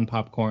Cholula on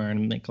popcorn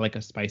and make like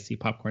a spicy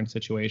popcorn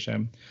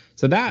situation.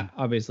 So that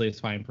obviously is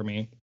fine for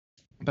me.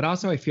 But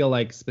also I feel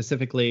like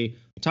specifically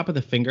on top of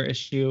the finger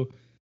issue,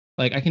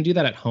 like I can do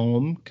that at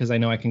home because I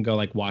know I can go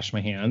like wash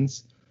my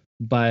hands.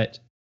 But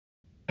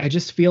I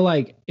just feel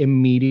like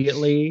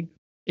immediately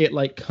it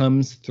like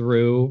comes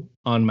through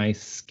on my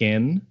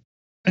skin,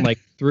 like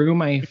through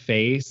my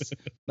face.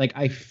 Like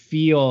I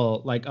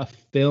feel like a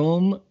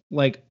film,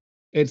 like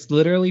it's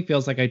literally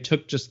feels like I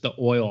took just the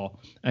oil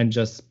and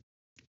just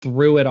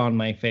threw it on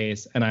my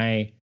face.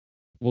 And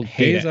Well,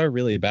 hate gays it. are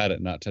really bad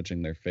at not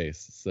touching their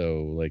face.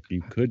 So like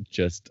you could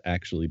just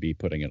actually be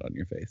putting it on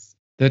your face.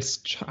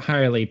 that's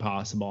highly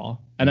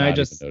possible. And not I even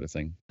just,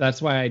 noticing.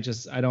 that's why I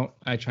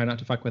try not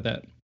to fuck with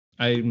it.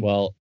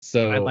 Well,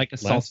 so I like a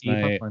last salty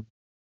night popcorn.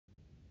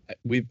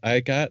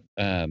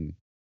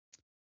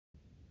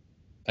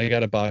 I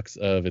got a box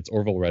of it's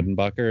Orville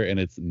Redenbacher, and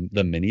it's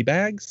the mini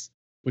bags,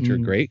 which are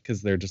Mm. great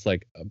because they're just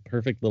like a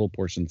perfect little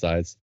portion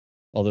size.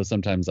 Although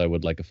sometimes I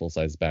would like a full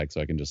size bag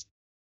so I can just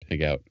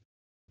pig out.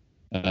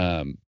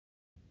 Oh,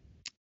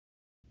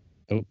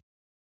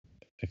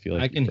 I feel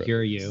like I you can froze.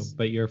 hear you,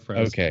 but you're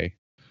frozen. Okay,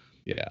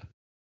 yeah.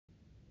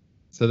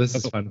 So this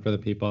is fun for the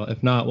people.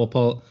 If not, we'll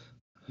pull.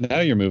 Now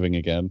you're moving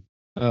again.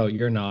 Oh,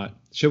 you're not.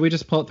 Should we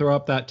just throw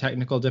up that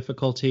technical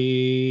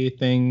difficulty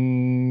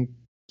thing?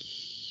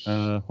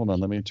 Hold on,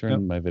 let me turn Yep.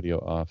 my video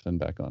off and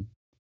back on.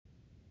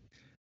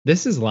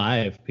 This is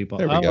live, people.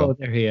 There we go.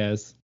 There he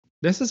is.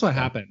 This is what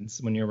happens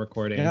when you're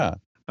recording. Yeah.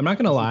 I'm not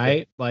gonna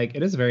lie, like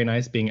it is very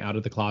nice being out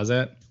of the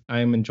closet.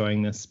 I'm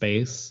enjoying this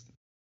space.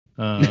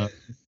 I'm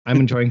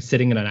enjoying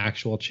sitting in an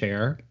actual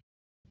chair.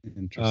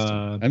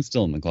 Interesting. I'm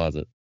still in the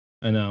closet.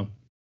 I know,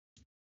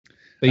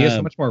 but you have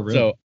so much more room.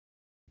 So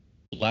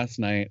last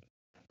night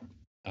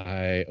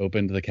I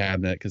opened the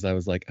cabinet because I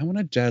was like, I want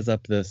to jazz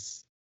up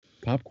this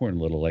popcorn a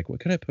little. Like,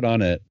 what could I put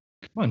on it?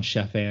 Come on,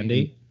 Chef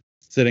Andy.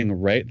 Sitting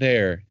right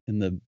there in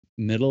the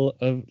middle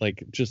of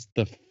like just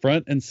the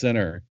front and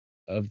center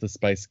of the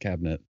spice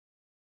cabinet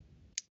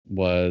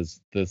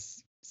was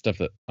this stuff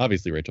that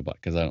obviously Rachel bought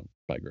because I don't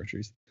buy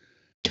groceries.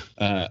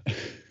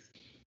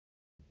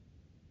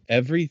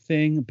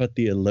 Everything but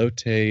the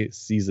elote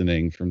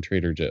seasoning from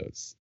Trader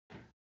Joe's.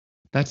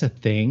 That's a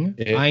thing.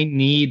 It I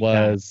need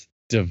was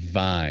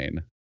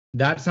divine.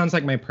 That sounds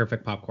like my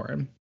perfect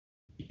popcorn.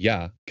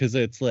 Yeah, because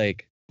it's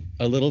like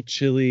a little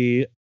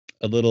chili,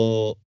 a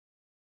little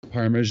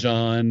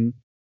Parmesan,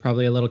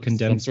 Probably a little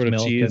condensed sort of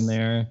milk cheese in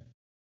there.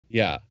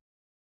 yeah,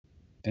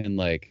 and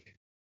like,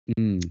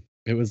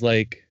 it was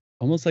like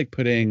almost like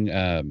putting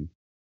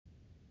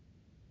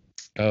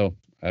oh,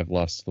 I've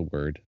lost the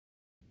word.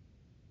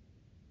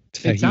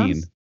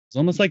 Tahine. It's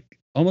almost like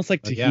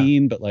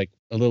tahine, but like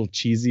a little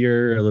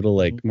cheesier, a little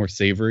like more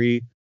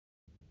savory.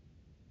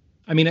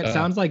 I mean, it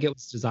sounds like it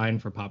was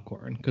designed for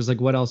popcorn. Because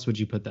like, what else would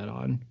you put that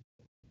on?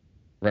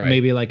 Right.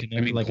 Maybe like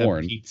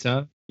corn. a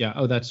pizza. Yeah.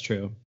 Oh, that's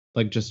true.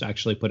 Like just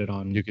actually put it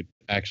on. You could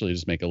actually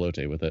just make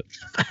elote with it.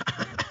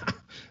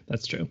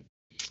 That's true.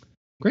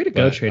 Great to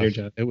go, Trader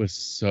Joe's. It was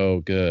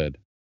so good.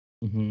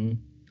 Mm-hmm.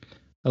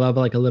 I love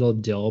like a little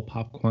dill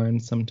popcorn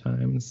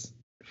sometimes.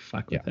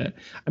 Fuck with it.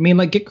 I mean,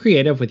 like get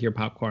creative with your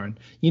popcorn.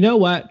 You know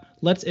what?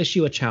 Let's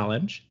issue a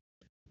challenge.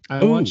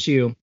 I want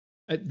you.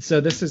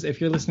 So this is if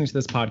you're listening to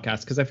this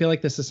podcast, because I feel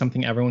like this is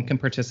something everyone can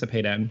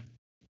participate in.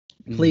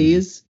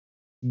 Please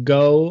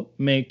go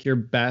make your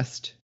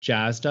best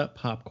jazzed up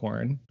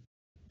popcorn.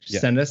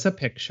 Send us a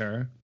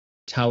picture.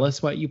 Tell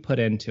us what you put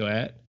into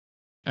it.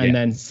 And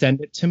then send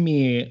it to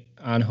me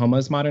on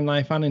Homo's Modern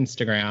Life on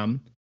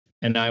Instagram.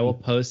 And I will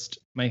post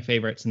my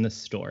favorites in the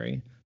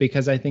story.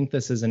 Because I think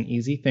this is an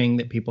easy thing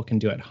that people can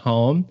do at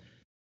home,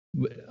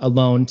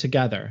 alone,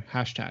 together.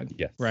 Hashtag.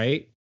 Yes.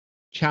 Right?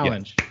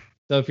 Challenge. Yes.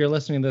 So if you're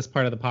listening to this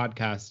part of the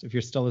podcast, if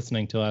you're still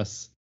listening to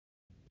us,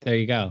 there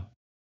you go.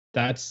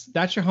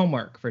 That's your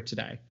homework for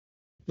today.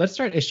 Let's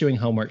start issuing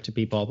homework to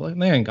people.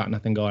 They ain't got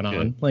nothing going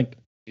on. Like,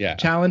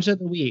 challenge of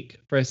the week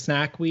for a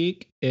snack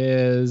week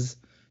is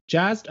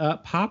jazzed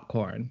up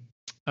popcorn.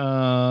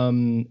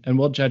 And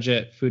we'll judge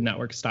it Food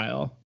Network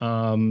style.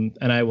 And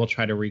I will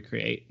try to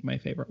recreate my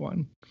favorite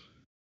one.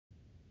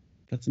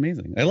 That's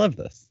amazing. I love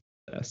this.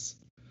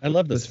 I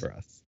love this for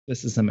us.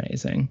 This is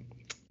amazing.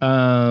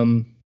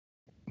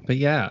 But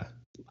yeah,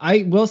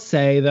 I will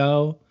say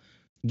though,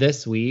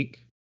 this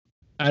week,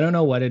 I don't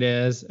know what it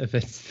is, if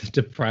it's the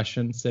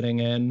depression sitting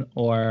in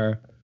or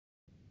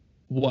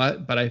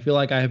what, but I feel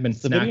like I have been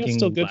snacking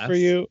still good less. For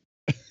you.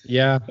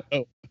 Yeah.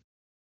 Oh.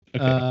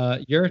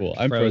 Okay. You're cool.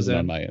 I'm frozen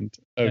on my end.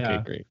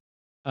 Okay, great.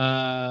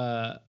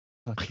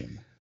 Fucking.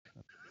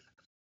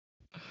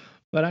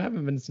 But I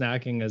haven't been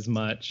snacking as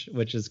much,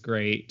 which is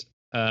great.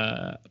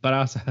 But I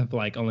also have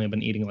like only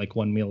been eating like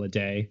one meal a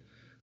day,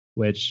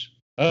 which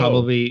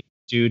probably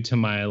due to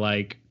my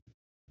like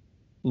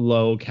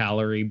low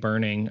calorie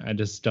burning. I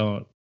just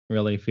don't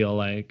really feel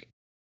like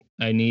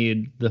I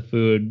need the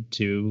food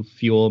to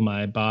fuel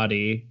my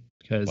body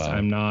because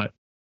I'm not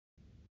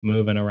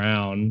moving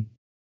around.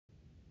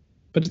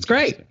 But it's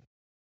great.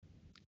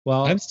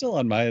 Well, I'm still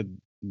on my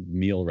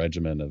meal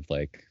regimen of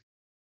like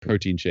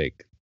protein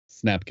shake,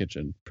 Snap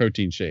Kitchen,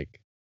 protein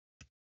shake,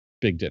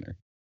 big dinner.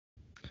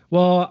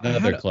 Well,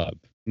 another club.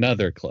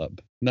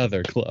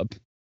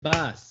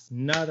 Bus,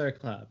 another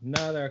club.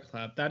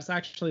 That's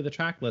actually the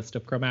track list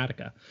of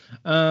Chromatica.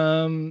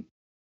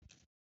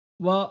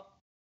 Well,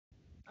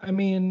 I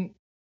mean,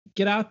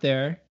 get out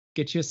there,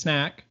 get you a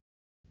snack.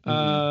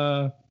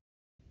 We're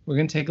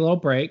gonna take a little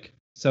break.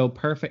 So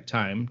perfect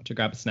time to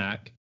grab a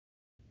snack.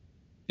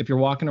 If you're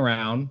walking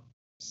around,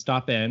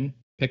 stop in,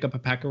 pick up a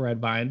pack of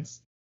Red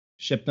Vines,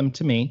 ship them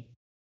to me,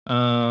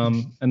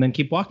 and then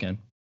keep walking.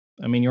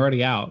 I mean, you're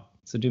already out,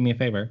 so do me a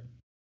favor.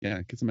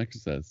 Yeah, get some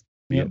exercise.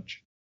 Yep.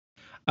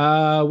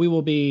 We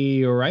will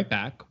be right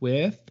back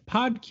with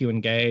Pod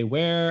Q&Gay,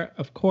 where,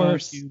 of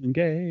course,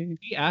 we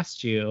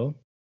asked you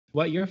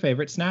what your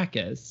favorite snack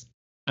is.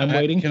 I'm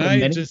waiting for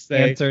many answers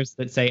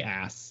that say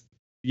ass.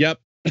 Yep.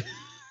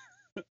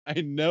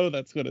 I know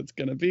that's what it's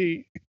going to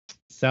be.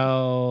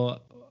 So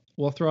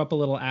we'll throw up a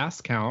little ass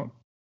count.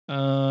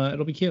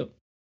 It'll be cute.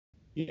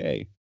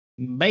 Yay.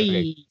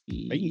 Bye.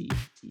 Okay. Bye.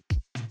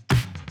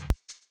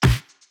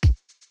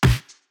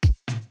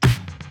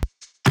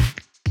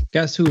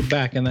 Guess who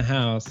back in the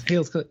house?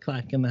 Heels click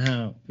clack in the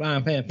house.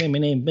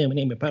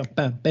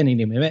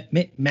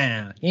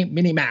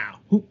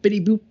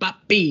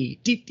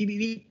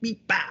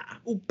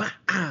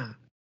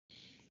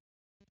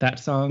 That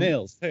song.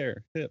 Nails,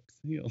 hair, hips,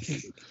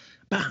 heels.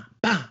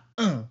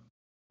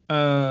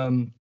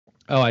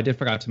 Oh, I did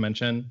forgot to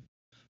mention.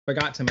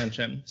 forgot to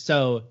mention.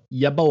 So,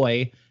 ya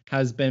boy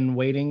has been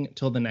waiting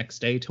till the next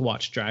day to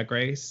watch Drag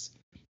Race.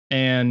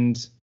 And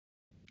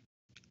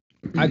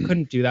I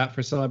couldn't do that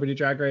for Celebrity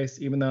Drag Race,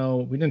 even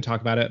though we didn't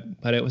talk about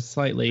it, but it was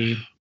slightly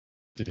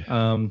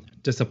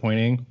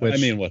disappointing. Which, I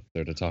mean, what's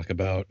there to talk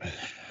about?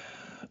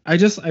 I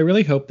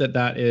really hope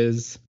that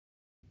is,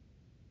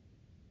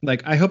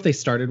 like, I hope they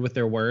started with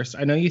their worst.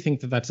 I know you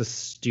think that that's a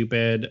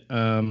stupid...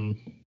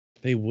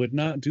 They would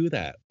not do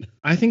that.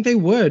 I think they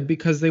would,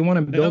 because they want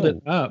to build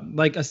it No. up.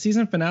 Like, a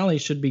season finale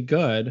should be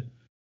good,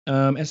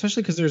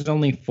 especially because there's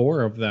only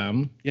 4 of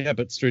them. Yeah,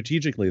 but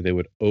strategically, they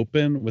would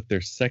open with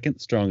their second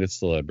strongest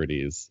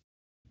celebrities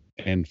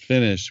and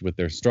finish with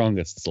their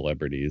strongest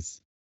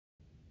celebrities.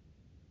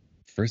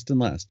 First and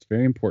last,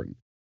 very important.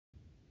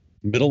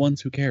 Middle ones,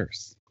 who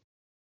cares?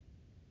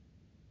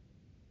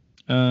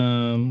 Hold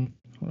on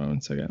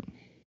one second.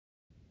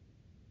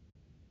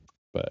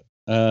 But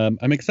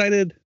I'm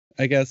excited,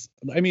 I guess.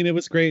 I mean, it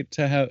was great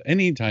to have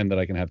any time that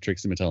I can have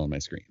Trixie Mattel on my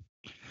screen.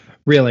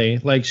 Really,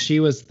 like, she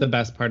was the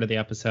best part of the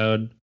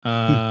episode.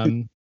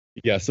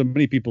 Yeah, so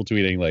many people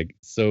tweeting like,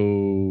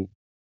 so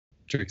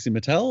Trixie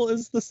Mattel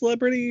is the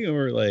celebrity,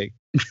 or like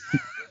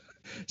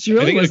She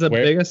really was the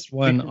biggest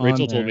one on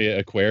Rachel there. told me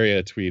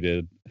Aquaria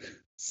tweeted,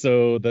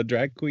 so the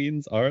drag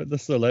queens are the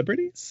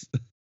celebrities?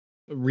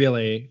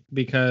 Really,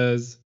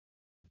 because...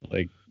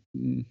 Like,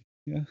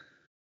 yeah.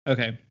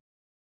 Okay.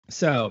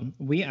 So,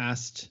 we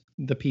asked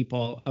the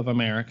people of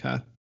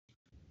America,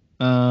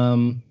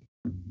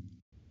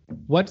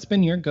 what's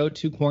been your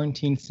go-to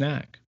quarantine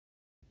snack?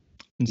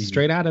 And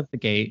straight out of the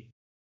gate,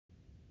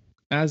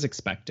 as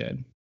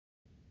expected,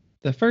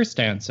 the first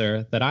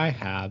answer that I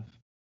have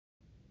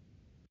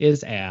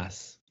is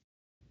ass,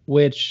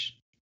 which,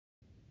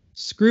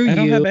 screw you. I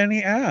don't have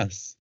any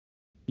ass.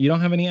 You don't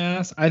have any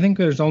ass? I think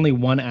there's only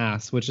one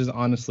ass, which is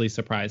honestly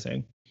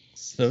surprising.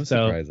 So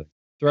surprising.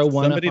 Throw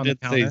one up on the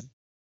counter.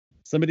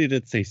 Somebody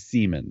did say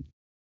semen.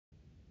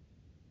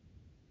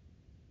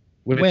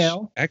 Which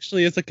Well,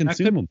 actually is a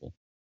consumable.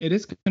 It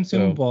is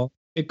consumable.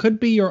 It could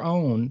be your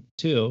own,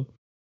 too.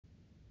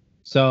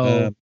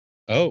 So...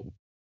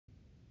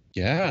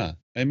 yeah.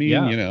 I mean,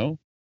 Yeah. you know,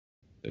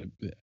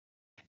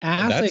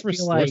 ass, that's I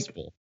feel like,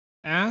 resourceful.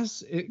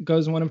 ass, it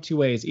goes one of two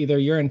ways. Either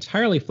you're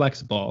entirely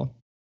flexible,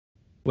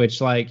 which,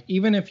 like,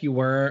 even if you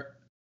were,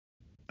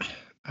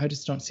 I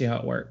just don't see how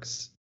it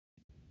works.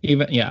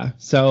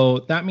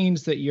 So that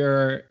means that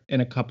you're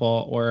in a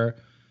couple or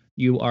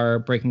you are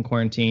breaking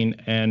quarantine,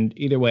 and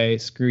either way,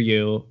 screw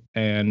you.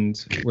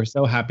 And we're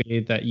so happy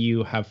that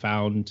you have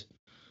found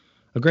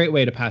a great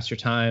way to pass your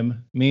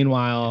time.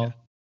 Meanwhile,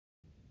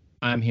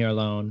 I'm here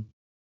alone.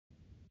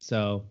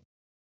 So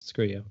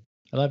screw you.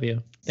 I love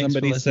you. Thanks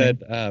Somebody for listening.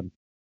 said,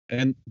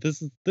 and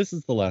this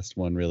is the last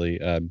one really,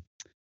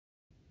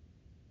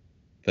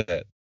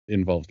 that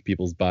involved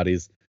people's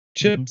bodies.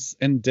 Chips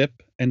and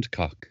dip and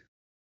cock.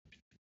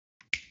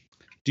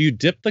 Do you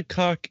dip the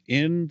cock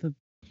in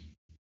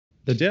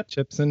the dip?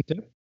 Chips and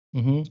dip?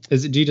 Mm-hmm.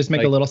 Do you just make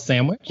a Like little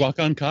sandwich?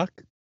 Guac on cock?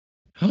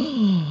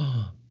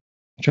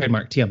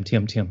 Trademark. TM.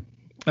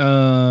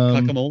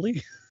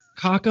 Guacamole?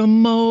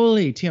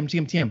 Cockamole. TM.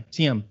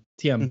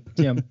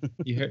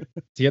 You hear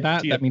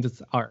that? TM. That means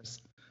it's ours.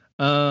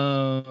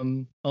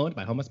 Owned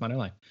by Homeless Minor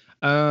Life.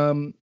 I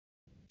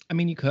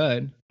mean, you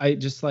could. I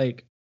just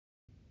like,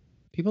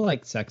 people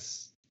like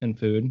sex and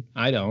food.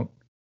 I don't.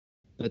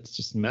 That's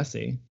just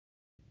messy.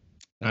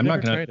 I'm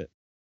not gonna. Tried it.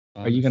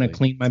 Are you gonna honestly.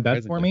 clean my bed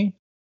for Surprisingly. me?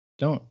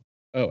 Don't.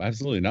 Oh,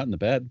 absolutely not in the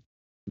bed.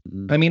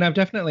 I mean, I've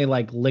definitely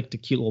like licked a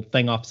cute little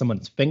thing off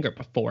someone's finger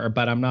before,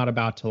 but I'm not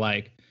about to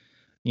like,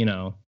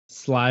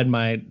 slide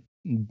my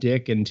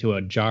dick into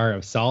a jar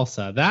of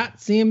salsa. That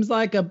seems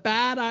like a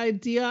bad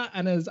idea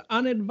and is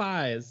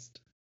unadvised.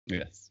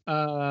 Yes.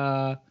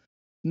 Not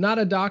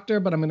a doctor,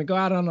 but I'm going to go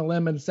out on a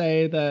limb and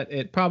say that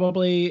it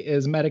probably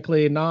is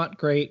medically not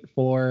great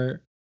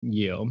for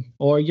you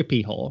or your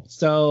pee hole.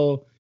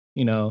 So,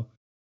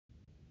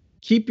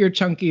 keep your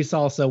chunky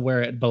salsa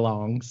where it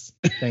belongs.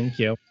 Thank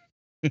you.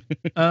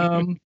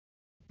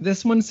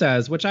 This one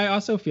says, which I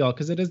also feel,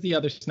 because it is the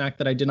other snack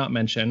that I did not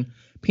mention,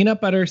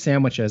 peanut butter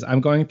sandwiches.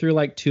 I'm going through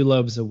like 2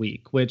 loaves a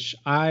week, which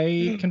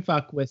I can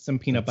fuck with some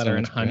peanut That's butter so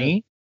and much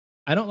honey.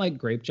 I don't like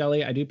grape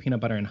jelly. I do peanut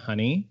butter and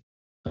honey.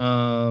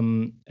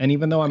 And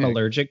even though I'm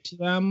allergic to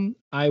them,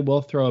 I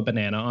will throw a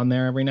banana on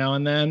there every now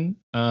and then,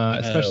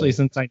 especially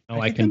since I know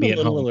I think can I'm be a at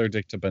little home.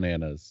 allergic to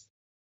bananas.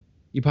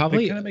 You They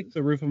probably kind of make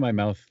the roof of my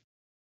mouth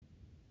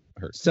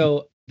hurt.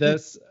 So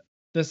this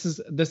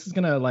is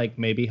gonna like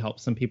maybe help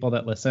some people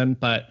that listen,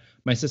 but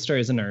my sister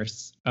is a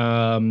nurse,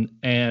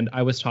 and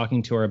I was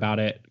talking to her about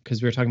it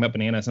because we were talking about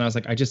bananas, and I was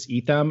like, I just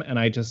eat them, and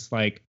I just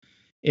like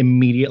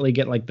immediately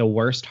get like the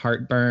worst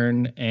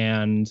heartburn,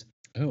 and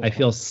I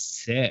feel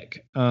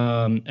sick.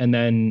 And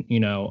then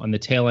on the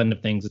tail end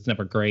of things, it's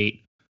never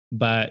great.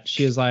 But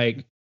she was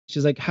like,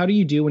 she's like, how do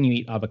you do when you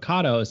eat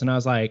avocados? And I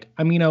was like,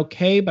 I mean,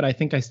 okay, but I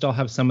think I still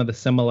have some of the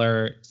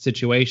similar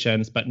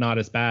situations, but not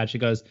as bad. She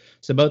goes,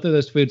 so both of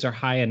those foods are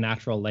high in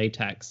natural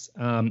latex.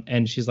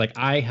 And she's like,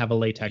 I have a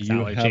latex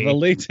allergy. You have a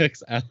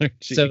latex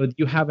allergy. So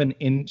you have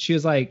she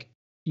was like,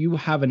 you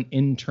have an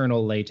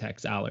internal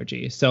latex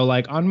allergy. So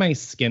like on my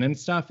skin and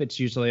stuff, it's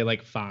usually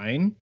like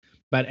fine.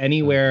 But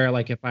anywhere,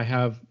 like if I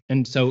have,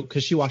 and so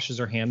because she washes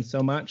her hands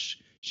so much,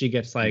 she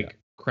gets like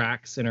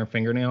cracks in her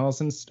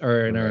fingernails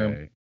or in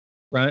her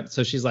front.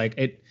 So she's like,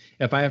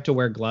 if I have to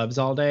wear gloves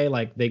all day,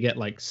 like they get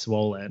like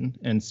swollen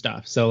and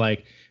stuff. So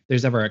like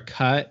there's ever a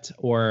cut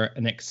or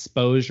an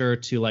exposure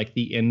to like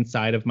the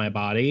inside of my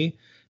body,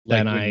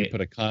 like then when you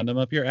put a condom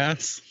up your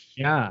ass.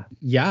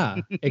 Yeah.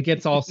 It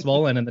gets all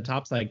swollen and the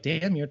top's like,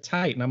 damn, you're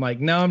tight. And I'm like,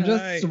 no, I'm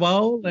just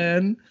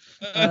swollen.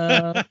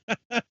 I'm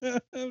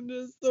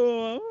just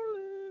swollen.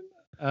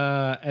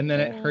 And then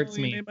it hurts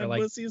me for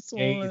like days.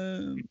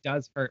 It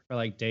does hurt for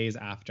like days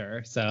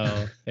after.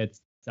 So it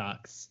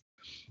sucks.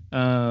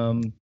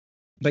 But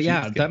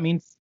yeah, that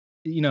means,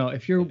 you know,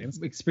 if you're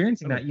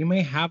experiencing that, you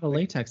may have a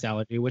latex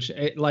allergy, which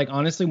like,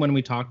 honestly, when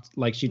we talked,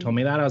 like she told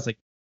me that, I was like,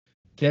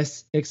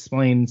 this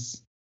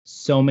explains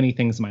so many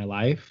things in my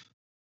life.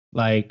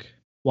 Like,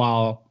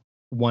 while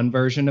one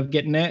version of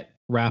getting it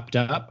wrapped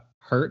up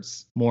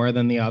hurts more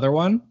than the other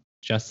one,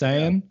 just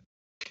saying.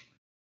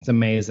 It's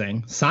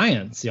amazing.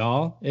 Science,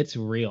 y'all. It's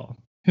real.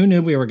 Who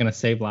knew we were going to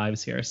save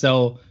lives here?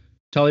 So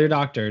tell your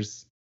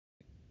doctors,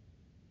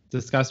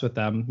 discuss with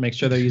them, make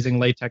sure they're using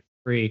latex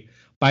free.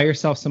 Buy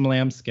yourself some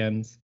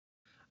lambskins.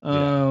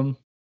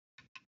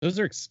 Those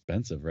are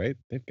expensive, right?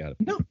 They've got it.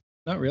 No,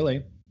 not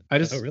really.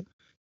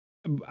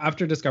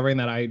 After discovering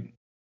that, I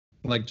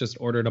like just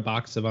ordered a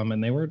box of them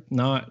and they were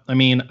not, I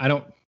mean, I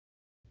don't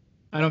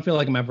feel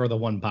like I'm ever the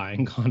one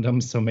buying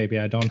condoms, so maybe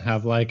I don't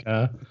have like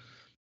a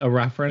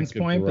reference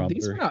point, but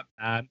these are not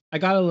bad. I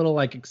got a little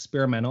like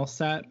experimental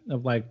set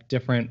of like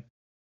different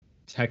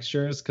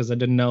textures because I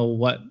didn't know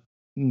what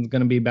was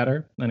going to be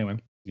better. Anyway.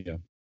 Yeah. Do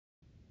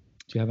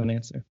you have an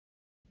answer?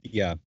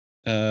 Yeah.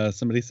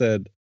 Somebody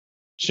said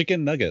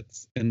chicken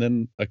nuggets and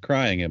then a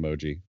crying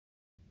emoji.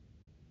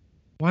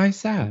 Why I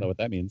sad? don't know what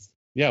that means.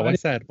 Yeah, why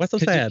sad? What's so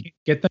sad? You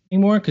can't get that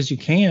anymore because you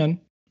can.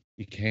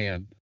 You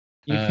can.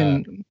 You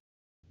can.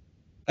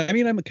 I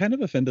mean, I'm kind of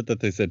offended that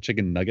they said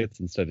chicken nuggets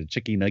instead of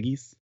chicky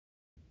nuggies.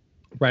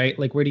 Right?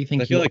 Like, where do you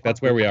think? I feel like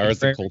that's where we are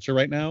as a culture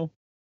right now.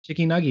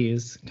 Chicken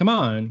nuggies. Come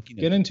on,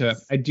 get into it.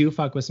 I do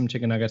fuck with some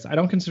chicken nuggets. I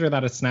don't consider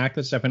that a snack.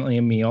 That's definitely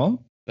a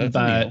meal. That's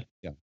a meal.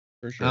 Yeah,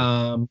 for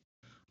sure.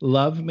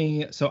 Love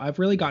me. So I've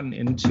really gotten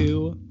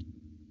into.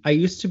 I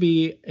used to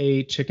be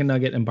a chicken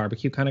nugget and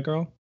barbecue kind of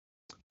girl.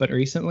 But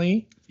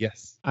recently,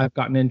 yes, I've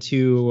gotten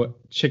into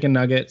chicken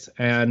nuggets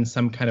and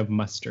some kind of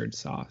mustard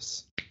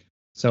sauce.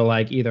 So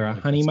like either a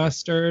honey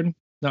mustard,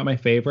 not my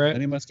favorite.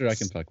 Honey mustard I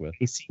can fuck with.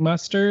 Spicy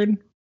mustard,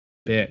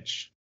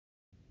 bitch,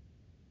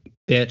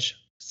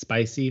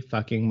 spicy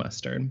fucking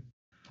mustard.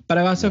 But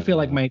I also feel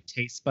like my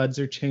taste buds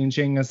are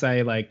changing as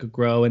I like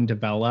grow and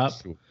develop.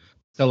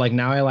 So like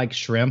now I like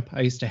shrimp.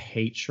 I used to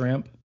hate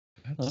shrimp.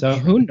 So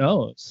shrimp. Who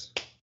knows?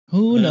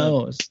 Who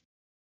knows?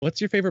 What's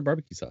your favorite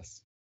barbecue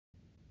sauce?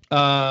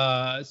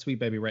 Sweet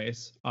Baby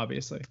Ray's,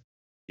 obviously.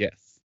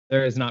 Yes.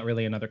 There is not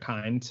really another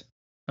kind.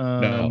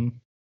 No.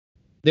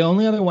 The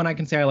only other one I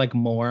can say I like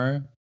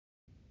more,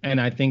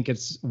 and I think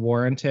it's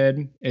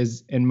warranted,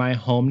 is in my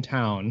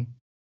hometown.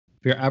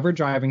 If you're ever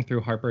driving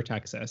through Harper,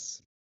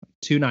 Texas,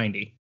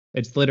 290,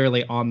 it's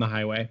literally on the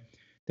highway.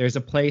 There's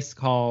a place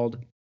called,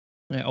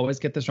 I always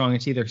get this wrong,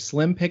 it's either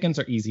Slim Pickens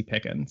or Easy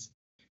Pickens.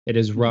 It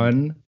is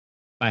run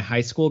by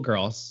high school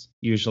girls,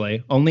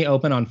 usually, only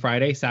open on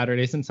Friday,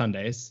 Saturdays, and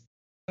Sundays.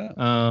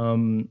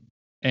 And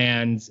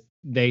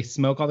they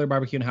smoke all their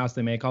barbecue in house.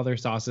 They make all their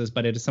sauces,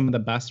 but it is some of the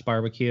best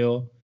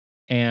barbecue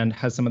and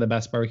has some of the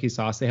best barbecue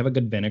sauce. They have a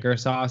good vinegar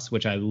sauce,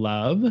 which I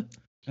love.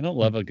 I don't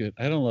love a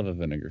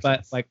vinegar sauce.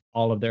 But like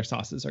all of their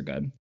sauces are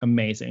good.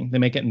 Amazing. They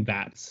make it in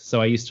vats. So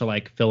I used to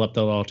like fill up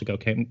the little to-go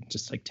can,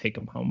 just like take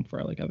them home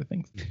for like other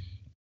things.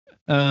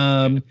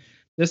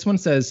 This one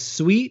says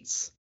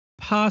sweets,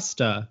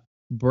 pasta,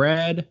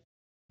 bread,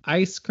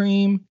 ice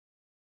cream,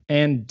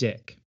 and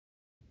dick.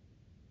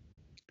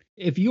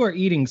 If you are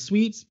eating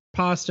sweets,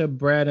 pasta,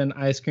 bread, and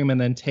ice cream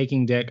and then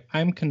taking dick,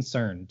 I'm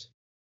concerned.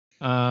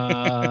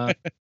 That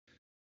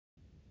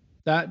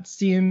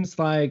seems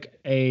like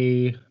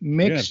a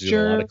mixture do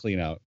a lot of clean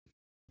out.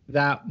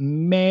 That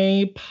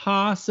may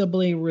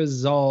possibly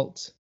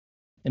result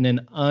in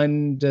an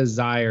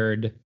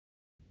undesired,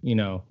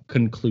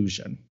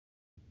 conclusion.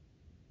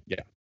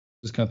 Yeah.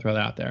 Just gonna throw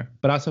that out there.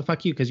 But also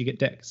fuck you because you get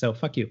dick. So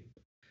fuck you.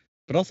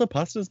 But also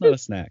pasta is not a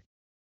snack.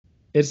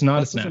 It's not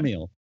Pasta's a snack. A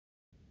meal.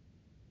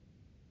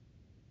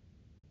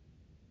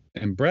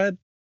 And bread,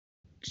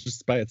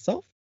 just by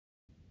itself?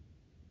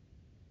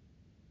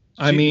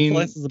 I mean,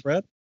 slices of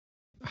bread?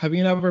 Have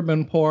you never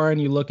been poor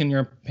and you look in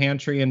your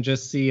pantry and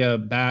just see a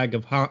bag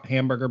of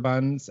hamburger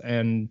buns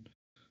and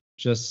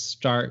just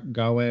start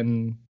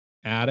going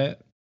at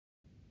it?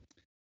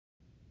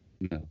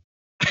 No.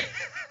 All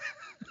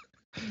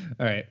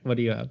right. What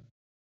do you have?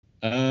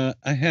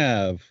 I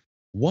have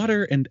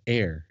water and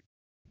air.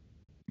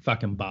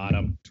 Fucking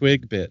bottom.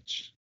 Twig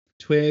bitch.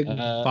 Twig,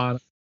 bottom.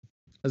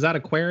 Is that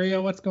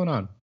Aquaria? What's going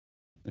on?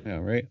 Yeah,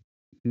 right.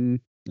 I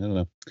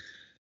don't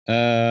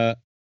know.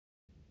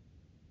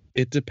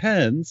 It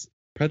depends.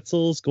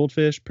 Pretzels,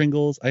 goldfish,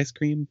 Pringles, ice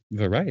cream.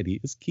 Variety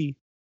is key.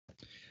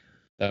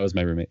 That was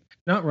my roommate.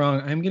 Not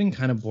wrong. I'm getting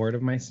kind of bored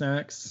of my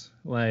snacks.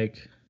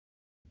 Like,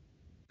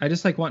 I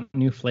just like want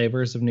new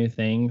flavors of new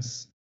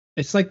things.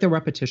 It's like the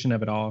repetition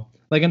of it all.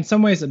 Like in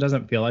some ways, it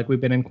doesn't feel like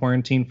we've been in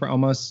quarantine for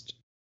almost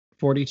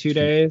 42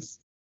 days.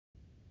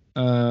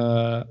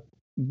 But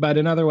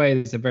in other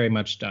ways, it very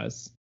much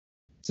does.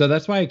 So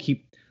that's why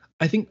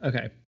I think,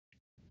 okay,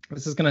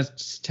 this is going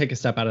to take a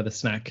step out of the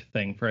snack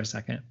thing for a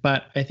second.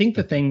 But I think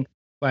the thing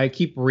why I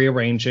keep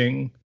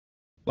rearranging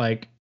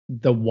like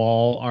the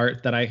wall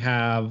art that I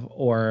have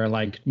or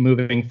like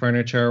moving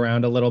furniture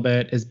around a little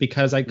bit is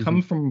because I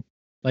come from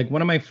like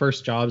one of my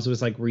first jobs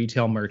was like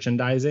retail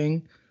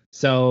merchandising.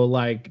 So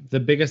like the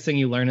biggest thing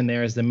you learn in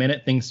there is the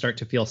minute things start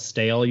to feel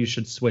stale, you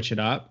should switch it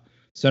up.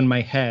 So in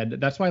my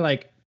head, that's why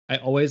like I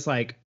always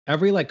like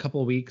every like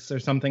couple of weeks or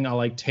something, I'll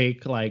like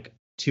take like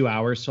 2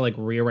 hours to like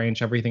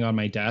rearrange everything on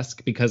my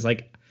desk because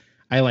like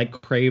I like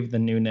crave the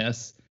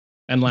newness.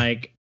 And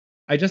like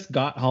I just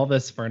got all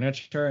this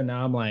furniture and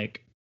now I'm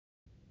like,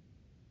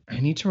 I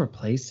need to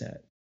replace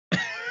it.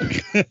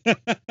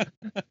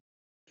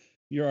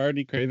 You're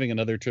already craving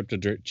another trip to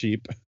Dirt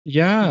Cheap.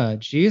 Yeah,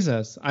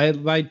 Jesus.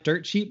 My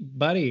Dirt Cheap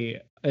buddy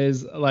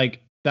is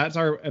like, that's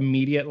our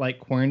immediate like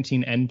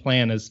quarantine end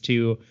plan is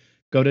to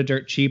go to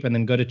Dirt Cheap and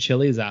then go to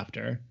Chili's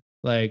after.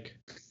 Like,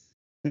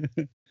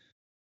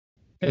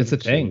 it's a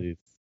thing. Chili's.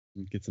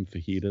 Get some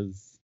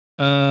fajitas.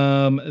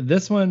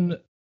 This one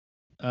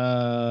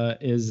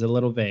is a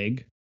little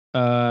vague.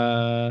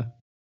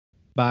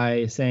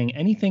 By saying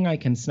anything I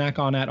can snack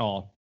on at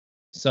all.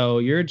 So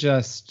you're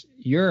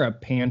a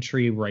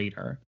pantry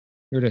raider.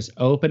 You're just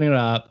opening it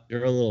up.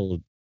 You're a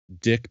little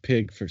dick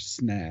pig for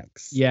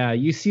snacks. Yeah,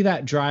 you see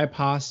that dry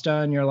pasta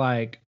and you're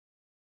like,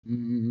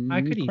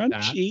 I could eat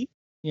crunchy, that.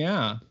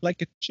 Yeah.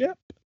 like a chip.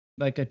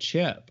 Like a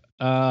chip.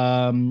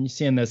 You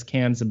seeing those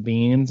cans of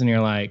beans and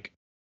you're like,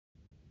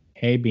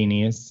 hey,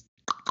 beanies.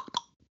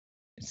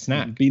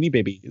 Snack. Beanie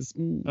Babies.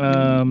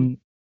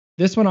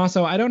 This one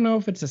also, I don't know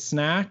if it's a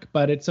snack,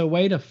 but it's a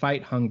way to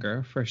fight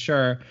hunger for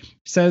sure. It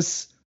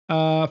says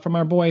from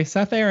our boy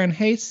Seth Aaron.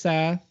 Hey,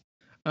 Seth.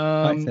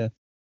 Hi, Seth.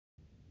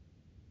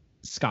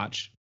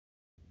 Scotch.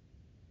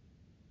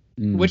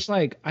 Which,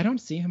 like, I don't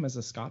see him as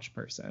a Scotch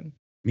person.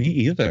 Me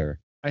either.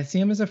 I see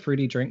him as a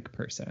fruity drink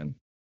person.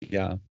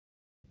 Yeah.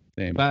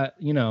 Same. But,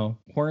 you know,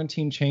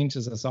 quarantine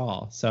changes us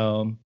all.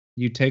 So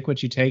you take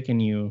what you take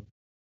and you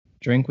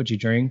drink what you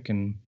drink.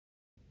 And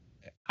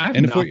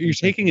if what you're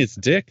taking is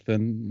dick,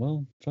 then,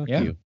 well, fuck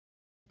you.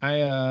 I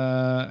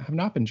have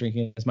not been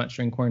drinking as much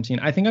during quarantine.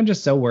 I think I'm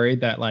just so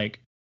worried that, like,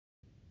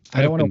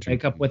 I don't want to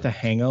wake up with a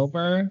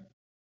hangover.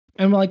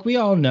 And, like, we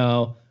all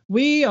know,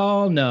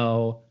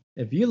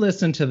 if you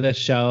listen to this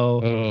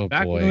show,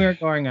 when we were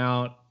going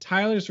out,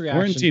 Tyler's reaction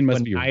quarantine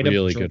must be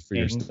really good for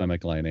your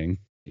stomach lining.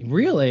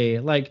 Really?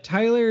 Like,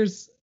 Tyler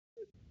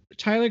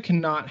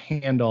cannot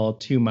handle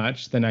too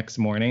much the next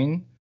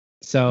morning.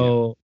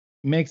 So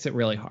makes it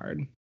really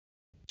hard.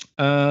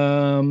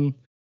 No,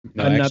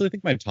 I actually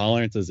think my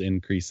tolerance is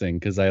increasing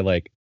because I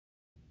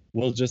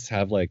will just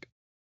have like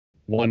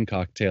one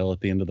cocktail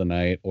at the end of the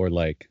night or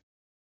like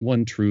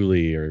one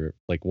Truly or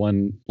like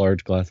one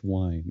large glass of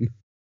wine.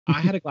 I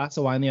had a glass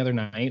of wine the other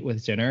night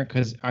with dinner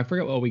because I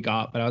forget what we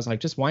got, but I was like,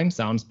 just wine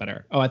sounds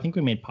better. Oh, I think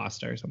we made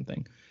pasta or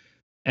something.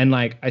 And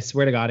like, I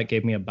swear to God, it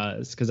gave me a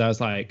buzz because I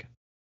was like,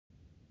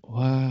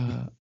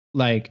 wow,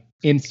 like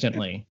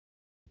instantly.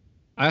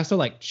 I also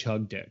like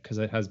chugged it because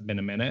it has been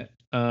a minute.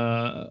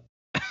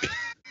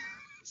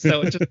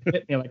 So it just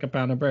hit me like a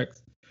pound of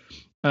bricks.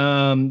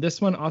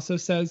 This one also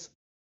says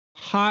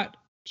hot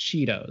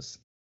Cheetos.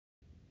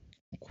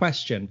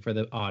 Question for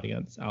the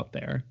audience out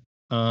there.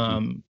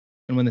 And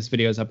when this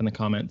video is up in the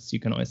comments, you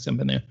can always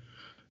jump in there.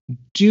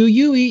 Do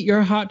you eat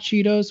your hot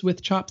Cheetos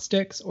with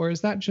chopsticks, or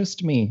is that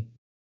just me?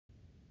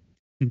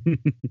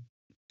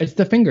 It's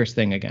the fingers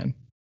thing again.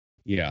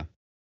 Yeah.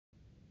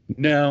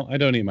 No, I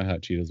don't eat my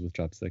hot Cheetos with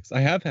chopsticks. I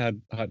have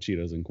had hot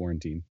Cheetos in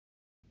quarantine.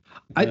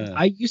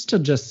 I used to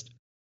just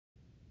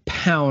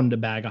pound a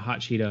bag of hot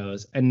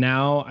Cheetos, and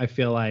now I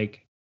feel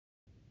like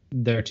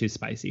they're too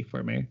spicy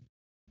for me.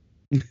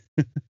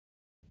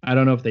 I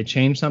don't know if they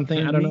changed something.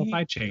 I don't know if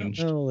I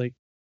changed. No, like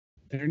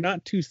they're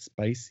not too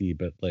spicy,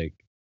 but like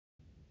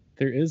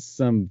there is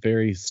some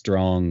very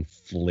strong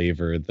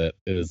flavor that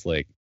is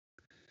like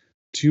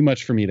too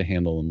much for me to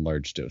handle in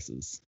large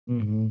doses.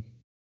 Very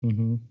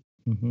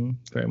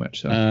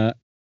much so.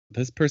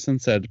 This person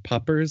said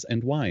poppers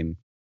and wine.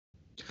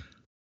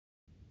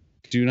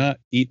 Do not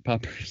eat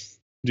poppers.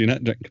 Do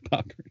not drink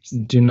poppers.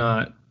 Do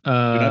not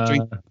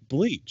drink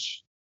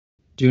bleach.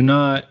 Do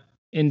not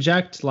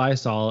inject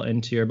Lysol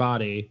into your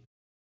body.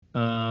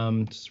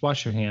 Just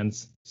wash your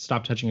hands.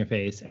 Stop touching your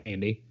face,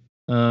 Andy.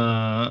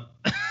 I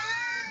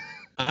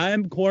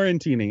I'm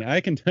quarantining.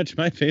 I can touch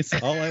my face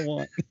all I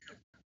want.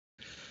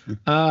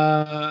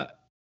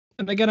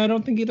 And again, I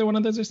don't think either one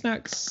of those are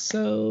snacks.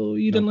 So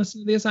you didn't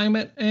listen to the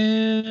assignment,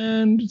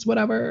 and it's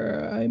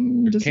whatever.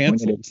 I'm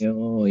disappointed in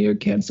you. You're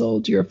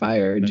canceled. You're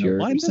fired. No,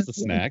 wine is a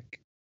snack.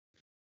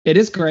 It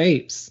is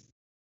grapes.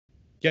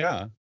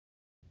 Yeah.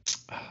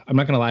 I'm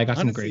not gonna lie. I got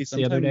Honestly, some grapes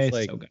the other day.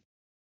 like, So good.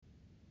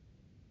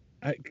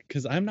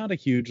 Because I'm not a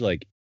huge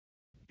like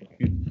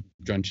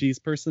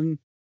drunchies person.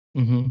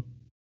 Mm-hmm.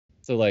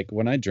 So like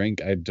when I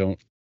drink, I don't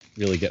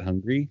really get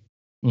hungry.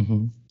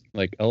 Mm-hmm.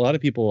 Like a lot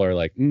of people are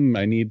like,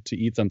 I need to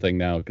eat something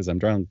now because I'm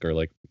drunk, or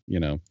like,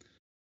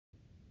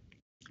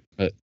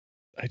 but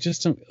I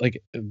just don't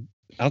like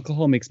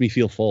alcohol makes me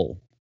feel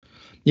full.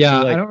 Yeah,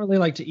 So, like, I don't really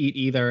like to eat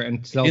either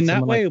until in that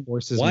someone way, like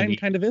forces me wine to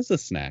eat. kind of is a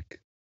snack.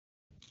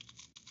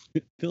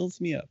 It fills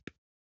me up.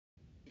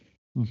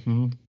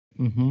 Mm-hmm.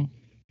 Mm-hmm.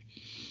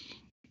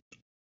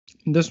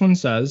 This one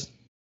says,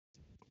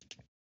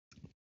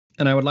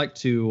 and I would like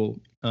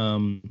to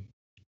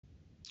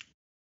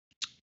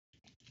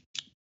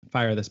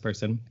fire this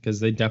person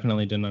because they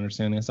definitely didn't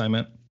understand the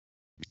assignment.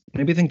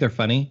 Maybe think they're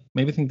funny.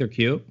 Maybe think they're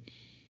cute.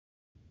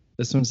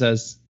 This one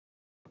says,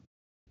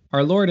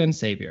 our Lord and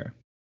Savior.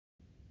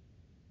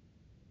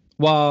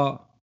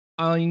 While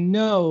I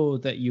know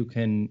that you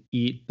can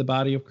eat the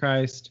body of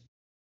Christ,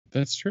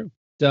 That's true.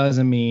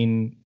 doesn't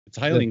mean It's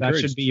highly that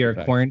encouraged. should be your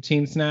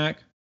quarantine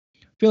snack.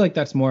 I feel like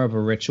that's more of a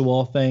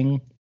ritual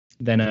thing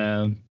than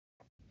a.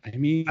 I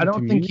mean, I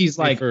don't think he's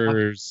like.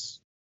 prefers-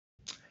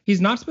 He's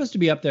not supposed to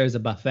be up there as a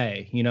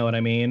buffet. You know what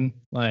I mean?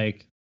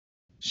 Like,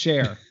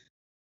 share.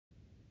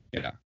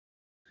 Yeah.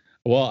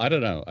 Well, I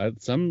don't know.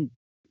 Some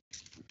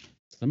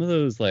of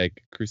those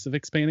like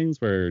crucifix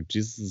paintings where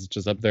Jesus is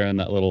just up there in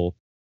that little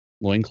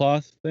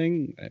loincloth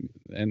thing,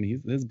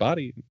 and his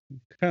body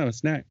kind of a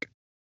snack.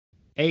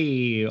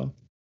 Hey,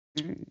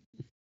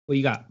 what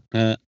you got?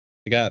 I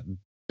got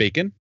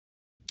bacon,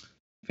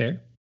 Fair.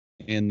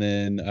 and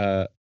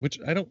then which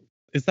I don't.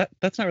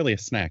 That's not really a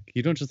snack.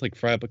 You don't just like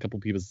fry up a couple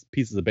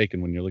pieces of bacon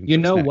when you're looking. You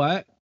for know a snack.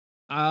 what?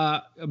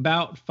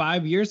 About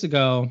 5 years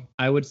ago,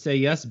 I would say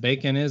yes,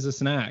 bacon is a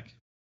snack.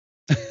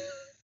 About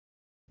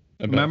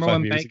Remember 5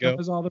 when years bacon ago?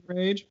 was all the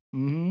rage?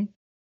 Mm-hmm.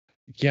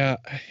 Yeah,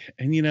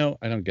 and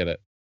I don't get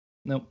it.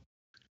 Nope.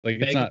 Like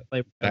it's Bacon not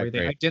flavored that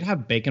everything. I great. did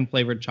have bacon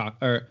flavored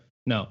chocolate,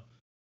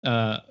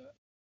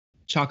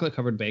 chocolate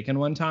covered bacon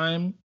one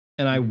time,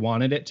 and I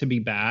wanted it to be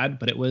bad,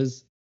 but it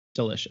was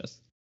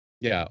delicious.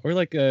 Yeah, or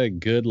like a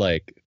good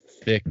like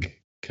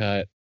thick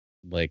cut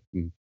like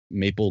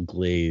maple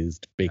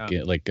glazed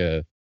bacon, like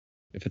if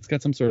it's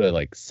got some sort of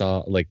like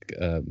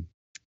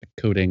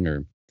coating or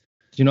Do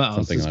you know what else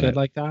something is on good it.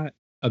 like that?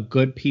 A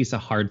good piece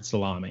of hard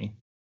salami.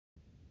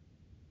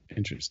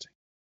 Interesting.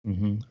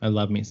 Mm-hmm. I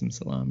love me some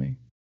salami.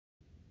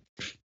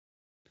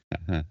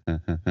 What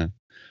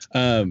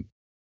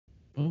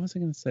was I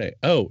gonna say?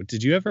 Oh,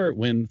 did you ever,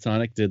 when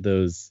Sonic did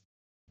those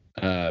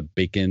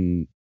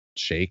bacon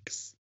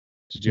shakes?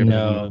 Did you ever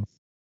have one of those?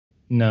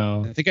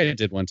 No. I think I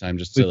did one time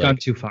just We've to gone like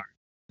too far.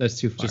 That's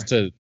too far. just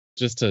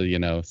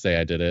to say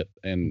I did it,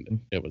 and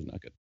it was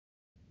not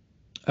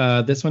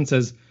good. This one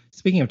says,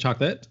 speaking of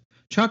chocolate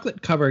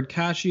covered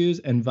cashews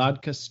and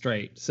vodka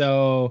straight.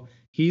 So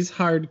he's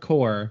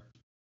hardcore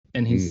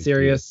and he's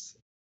serious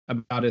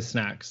about his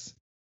snacks.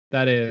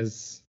 That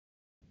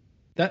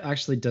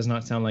actually does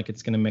not sound like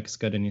it's going to mix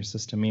good in your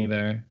system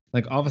either.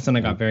 Like all of a sudden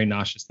I got very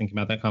nauseous thinking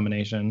about that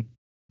combination.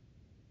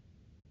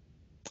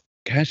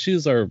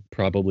 Cashews are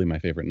probably my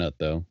favorite nut,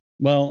 though.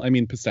 Well, I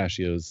mean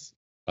pistachios,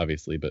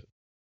 obviously, but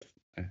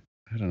I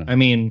don't know. I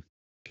mean,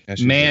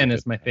 Cashews man are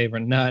is good. my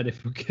favorite nut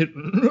if we're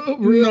getting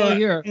real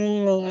here.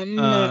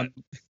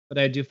 But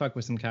I do fuck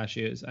with some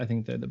cashews. I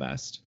think they're the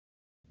best.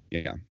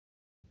 Yeah.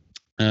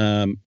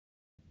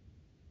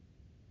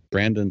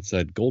 Brandon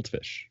said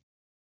goldfish.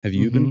 Have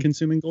you been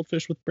consuming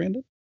goldfish with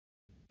Brandon?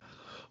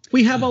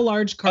 We have a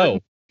large carton. Oh,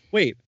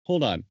 wait,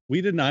 hold on. We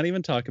did not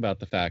even talk about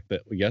the fact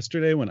that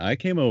yesterday when I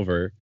came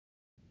over,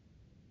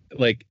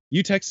 like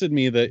you texted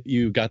me that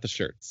you got the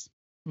shirts,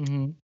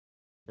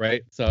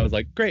 right? So I was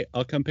like, great,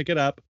 I'll come pick it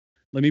up.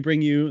 Let me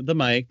bring you the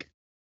mic.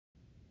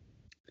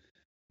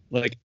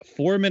 Like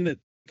 4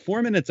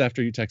 minutes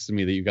after you texted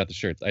me that you got the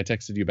shirts, I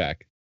texted you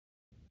back.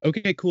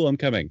 Okay, cool, I'm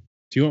coming.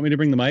 Do you want me to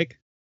bring the mic?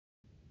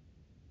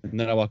 And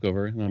then I walk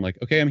over and I'm like,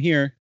 okay, I'm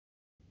here.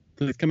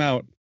 Please come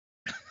out.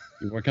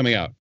 You weren't coming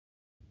out.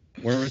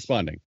 Weren't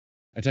responding.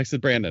 I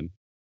texted Brandon,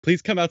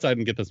 please come outside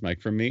and get this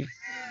mic from me.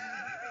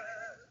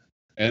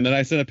 And then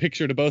I sent a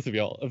picture to both of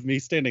y'all of me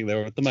standing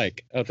there with the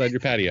mic outside your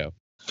patio.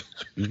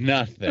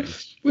 Nothing.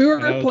 We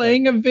were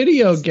playing a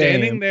video game.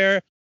 Standing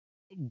there,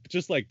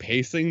 just like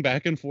pacing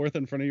back and forth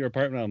in front of your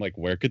apartment. I'm like,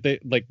 where could they?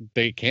 Like,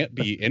 they can't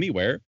be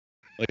anywhere.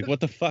 Like,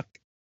 what the fuck?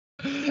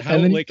 How,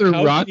 and then like, threw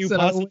how rocks can you at our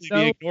possibly be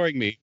window? ignoring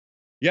me?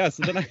 Yeah,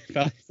 so then I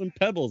found some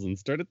pebbles and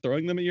started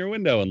throwing them at your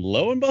window, and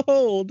lo and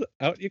behold,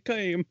 out you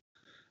came.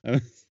 I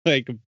was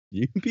like,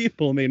 you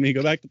people made me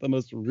go back to the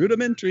most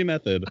rudimentary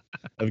method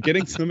of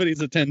getting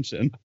somebody's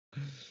attention.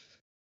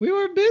 We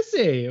were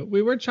busy.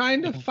 We were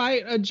trying to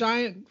fight a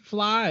giant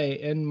fly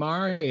in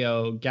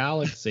Mario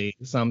Galaxy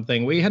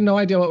something. We had no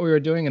idea what we were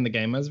doing in the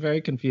game. It was very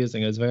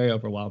confusing. It was very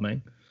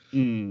overwhelming.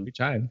 Mm. We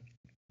tried.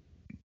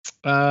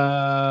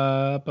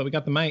 But we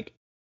got the mic.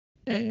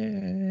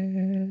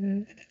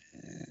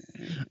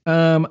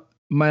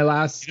 My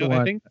last You know,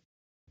 one. I think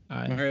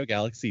Mario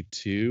Galaxy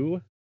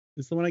 2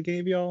 is the one I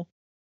gave y'all.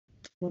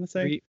 I want to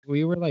say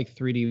we were like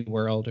 3D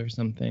World or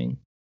something.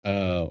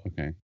 Oh,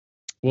 okay. I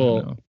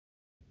Well, don't know.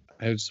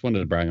 I just wanted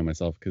to brag on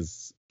myself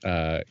because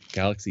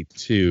Galaxy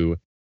 2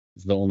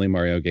 is the only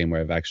Mario game where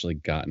I've actually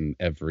gotten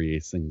every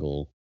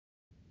single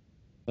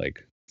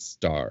like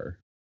star,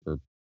 or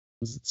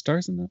was it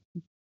stars in that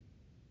one?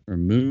 Or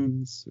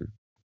moons or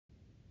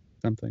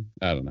something?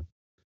 I don't know.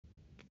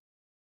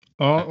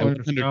 Oh, I would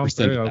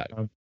 100% of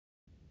that.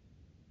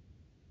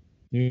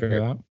 You figure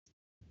it out.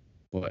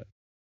 What?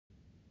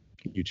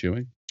 You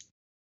chewing?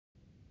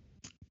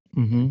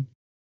 Mm-hmm.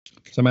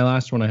 So my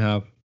last one I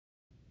have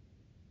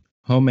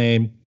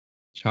homemade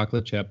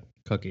chocolate chip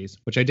cookies,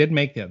 which I did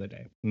make the other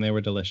day, and they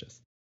were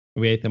delicious.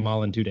 We ate them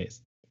all in 2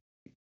 days.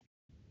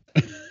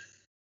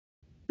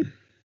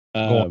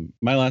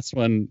 My last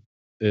one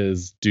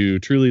is, do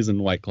Trulies and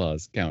White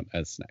Claws count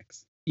as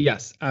snacks?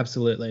 Yes,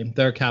 absolutely.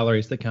 There are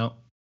calories that count.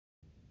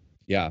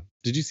 Yeah.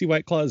 Did you see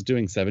White Claws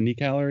doing 70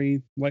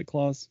 calorie White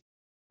Claws?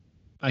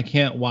 I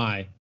can't.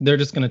 Why? They're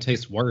just going to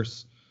taste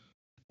worse.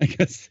 I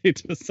guess they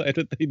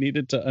decided they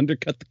needed to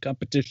undercut the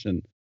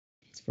competition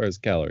as far as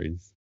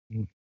calories,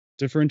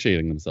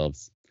 differentiating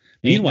themselves.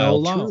 Ain't no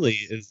Meanwhile, loss. Truly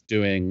is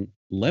doing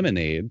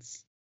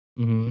lemonades,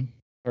 Mm-hmm.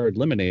 hard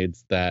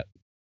lemonades that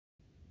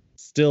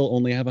still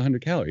only have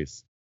 100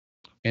 calories.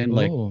 And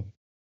like Oh.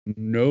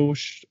 no,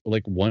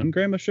 like 1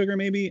 gram of sugar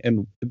maybe,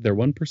 and they're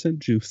 1%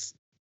 juice.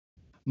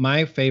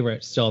 My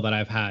favorite still that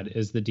I've had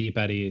is the Deep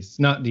Eddies,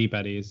 not Deep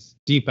Eddies,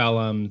 Deep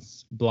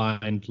Ellum's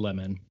Blind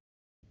Lemon.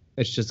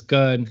 It's just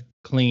good,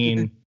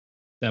 clean,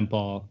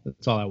 simple.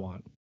 That's all I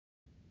want.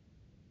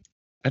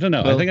 I don't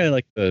know. I Well- think I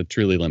like the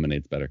Truly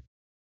lemonades better.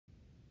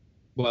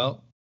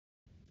 Well,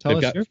 tell They've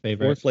us got your 4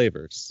 favorite.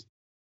 flavors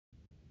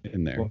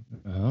in there.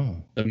 Oh.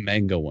 The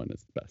mango one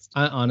is the best.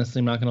 I honestly,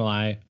 I'm not going to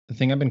lie. The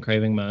thing I've been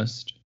craving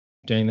most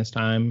during this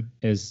time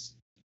is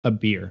a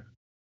beer.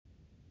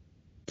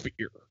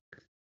 Beer.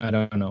 I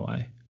don't know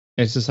why.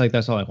 It's just like,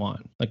 that's all I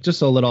want. Like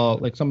just a little,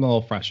 like something a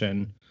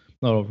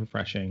little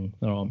refreshing.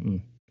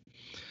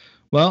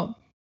 Well,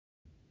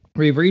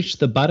 we've reached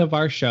the butt of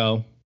our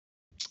show.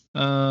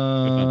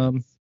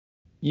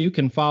 You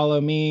can follow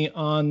me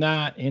on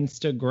that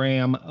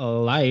Instagram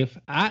life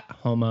at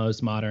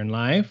Homo's Modern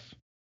Life.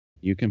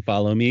 You can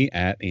follow me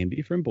at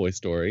Andy from Boy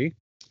Story.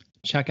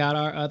 Check out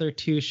our other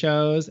 2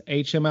 shows,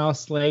 HML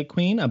Slay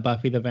Queen, a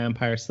Buffy the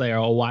Vampire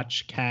Slayer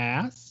watch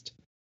cast.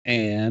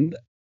 And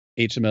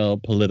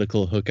HML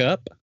Political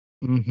Hookup.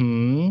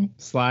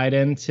 Slide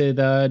into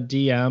the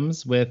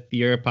DMs with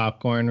your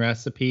popcorn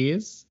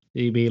recipes.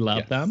 We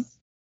love them.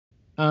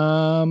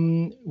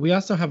 We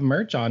also have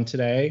merch on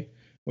today,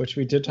 which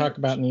we did talk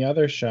about in the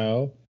other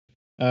show.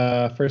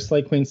 For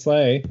Slay Queen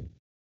Slay.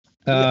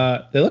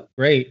 They look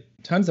great.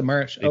 Tons of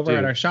merch over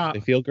at our shop.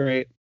 They feel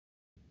great.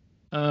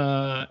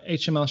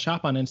 HML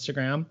shop on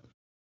Instagram.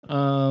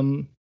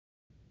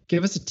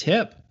 Give us a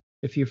tip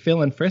if you're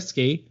feeling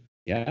frisky.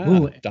 Yeah.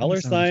 Ooh,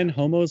 $sign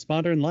Homo's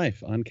Modern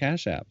Life on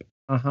Cash App.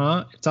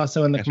 It's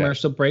also in the Cash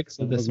commercial breaks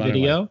of this Homo's Modern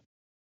video.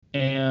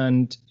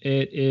 And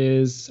it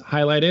is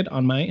highlighted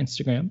on my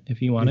Instagram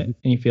if you want it and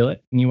you feel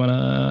it and you want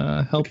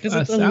to help Because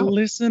us it's a out.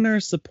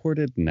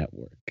 listener-supported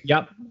network.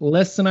 Yep.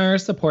 Listener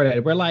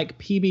supported. We're like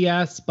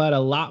PBS, but a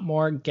lot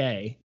more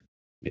gay.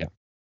 Yeah.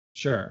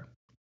 Sure.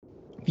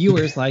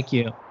 Viewers like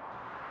you.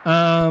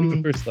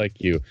 Viewers like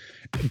you.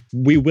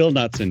 We will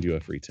not send you a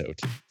free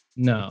tote.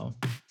 No.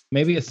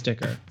 Maybe a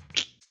sticker.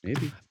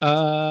 Maybe. We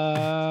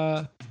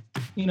got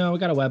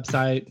a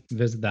website.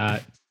 Visit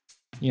that.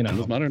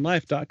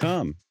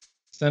 HomosModernLife.com.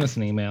 Send us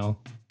an email.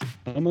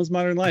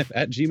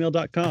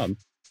 HomosModernLife@gmail.com.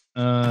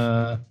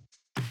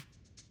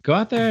 Go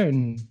out there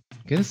and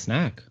get a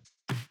snack.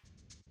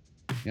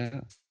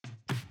 Yeah.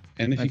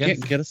 And if I you guess.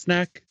 can't get a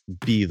snack,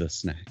 be the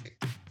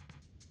snack.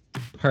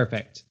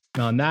 Perfect.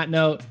 And on that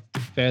note,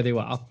 fare thee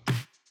well.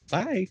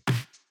 Bye.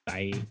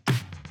 Bye.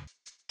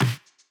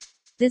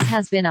 This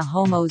has been a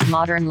Homo's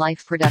Modern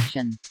Life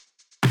production.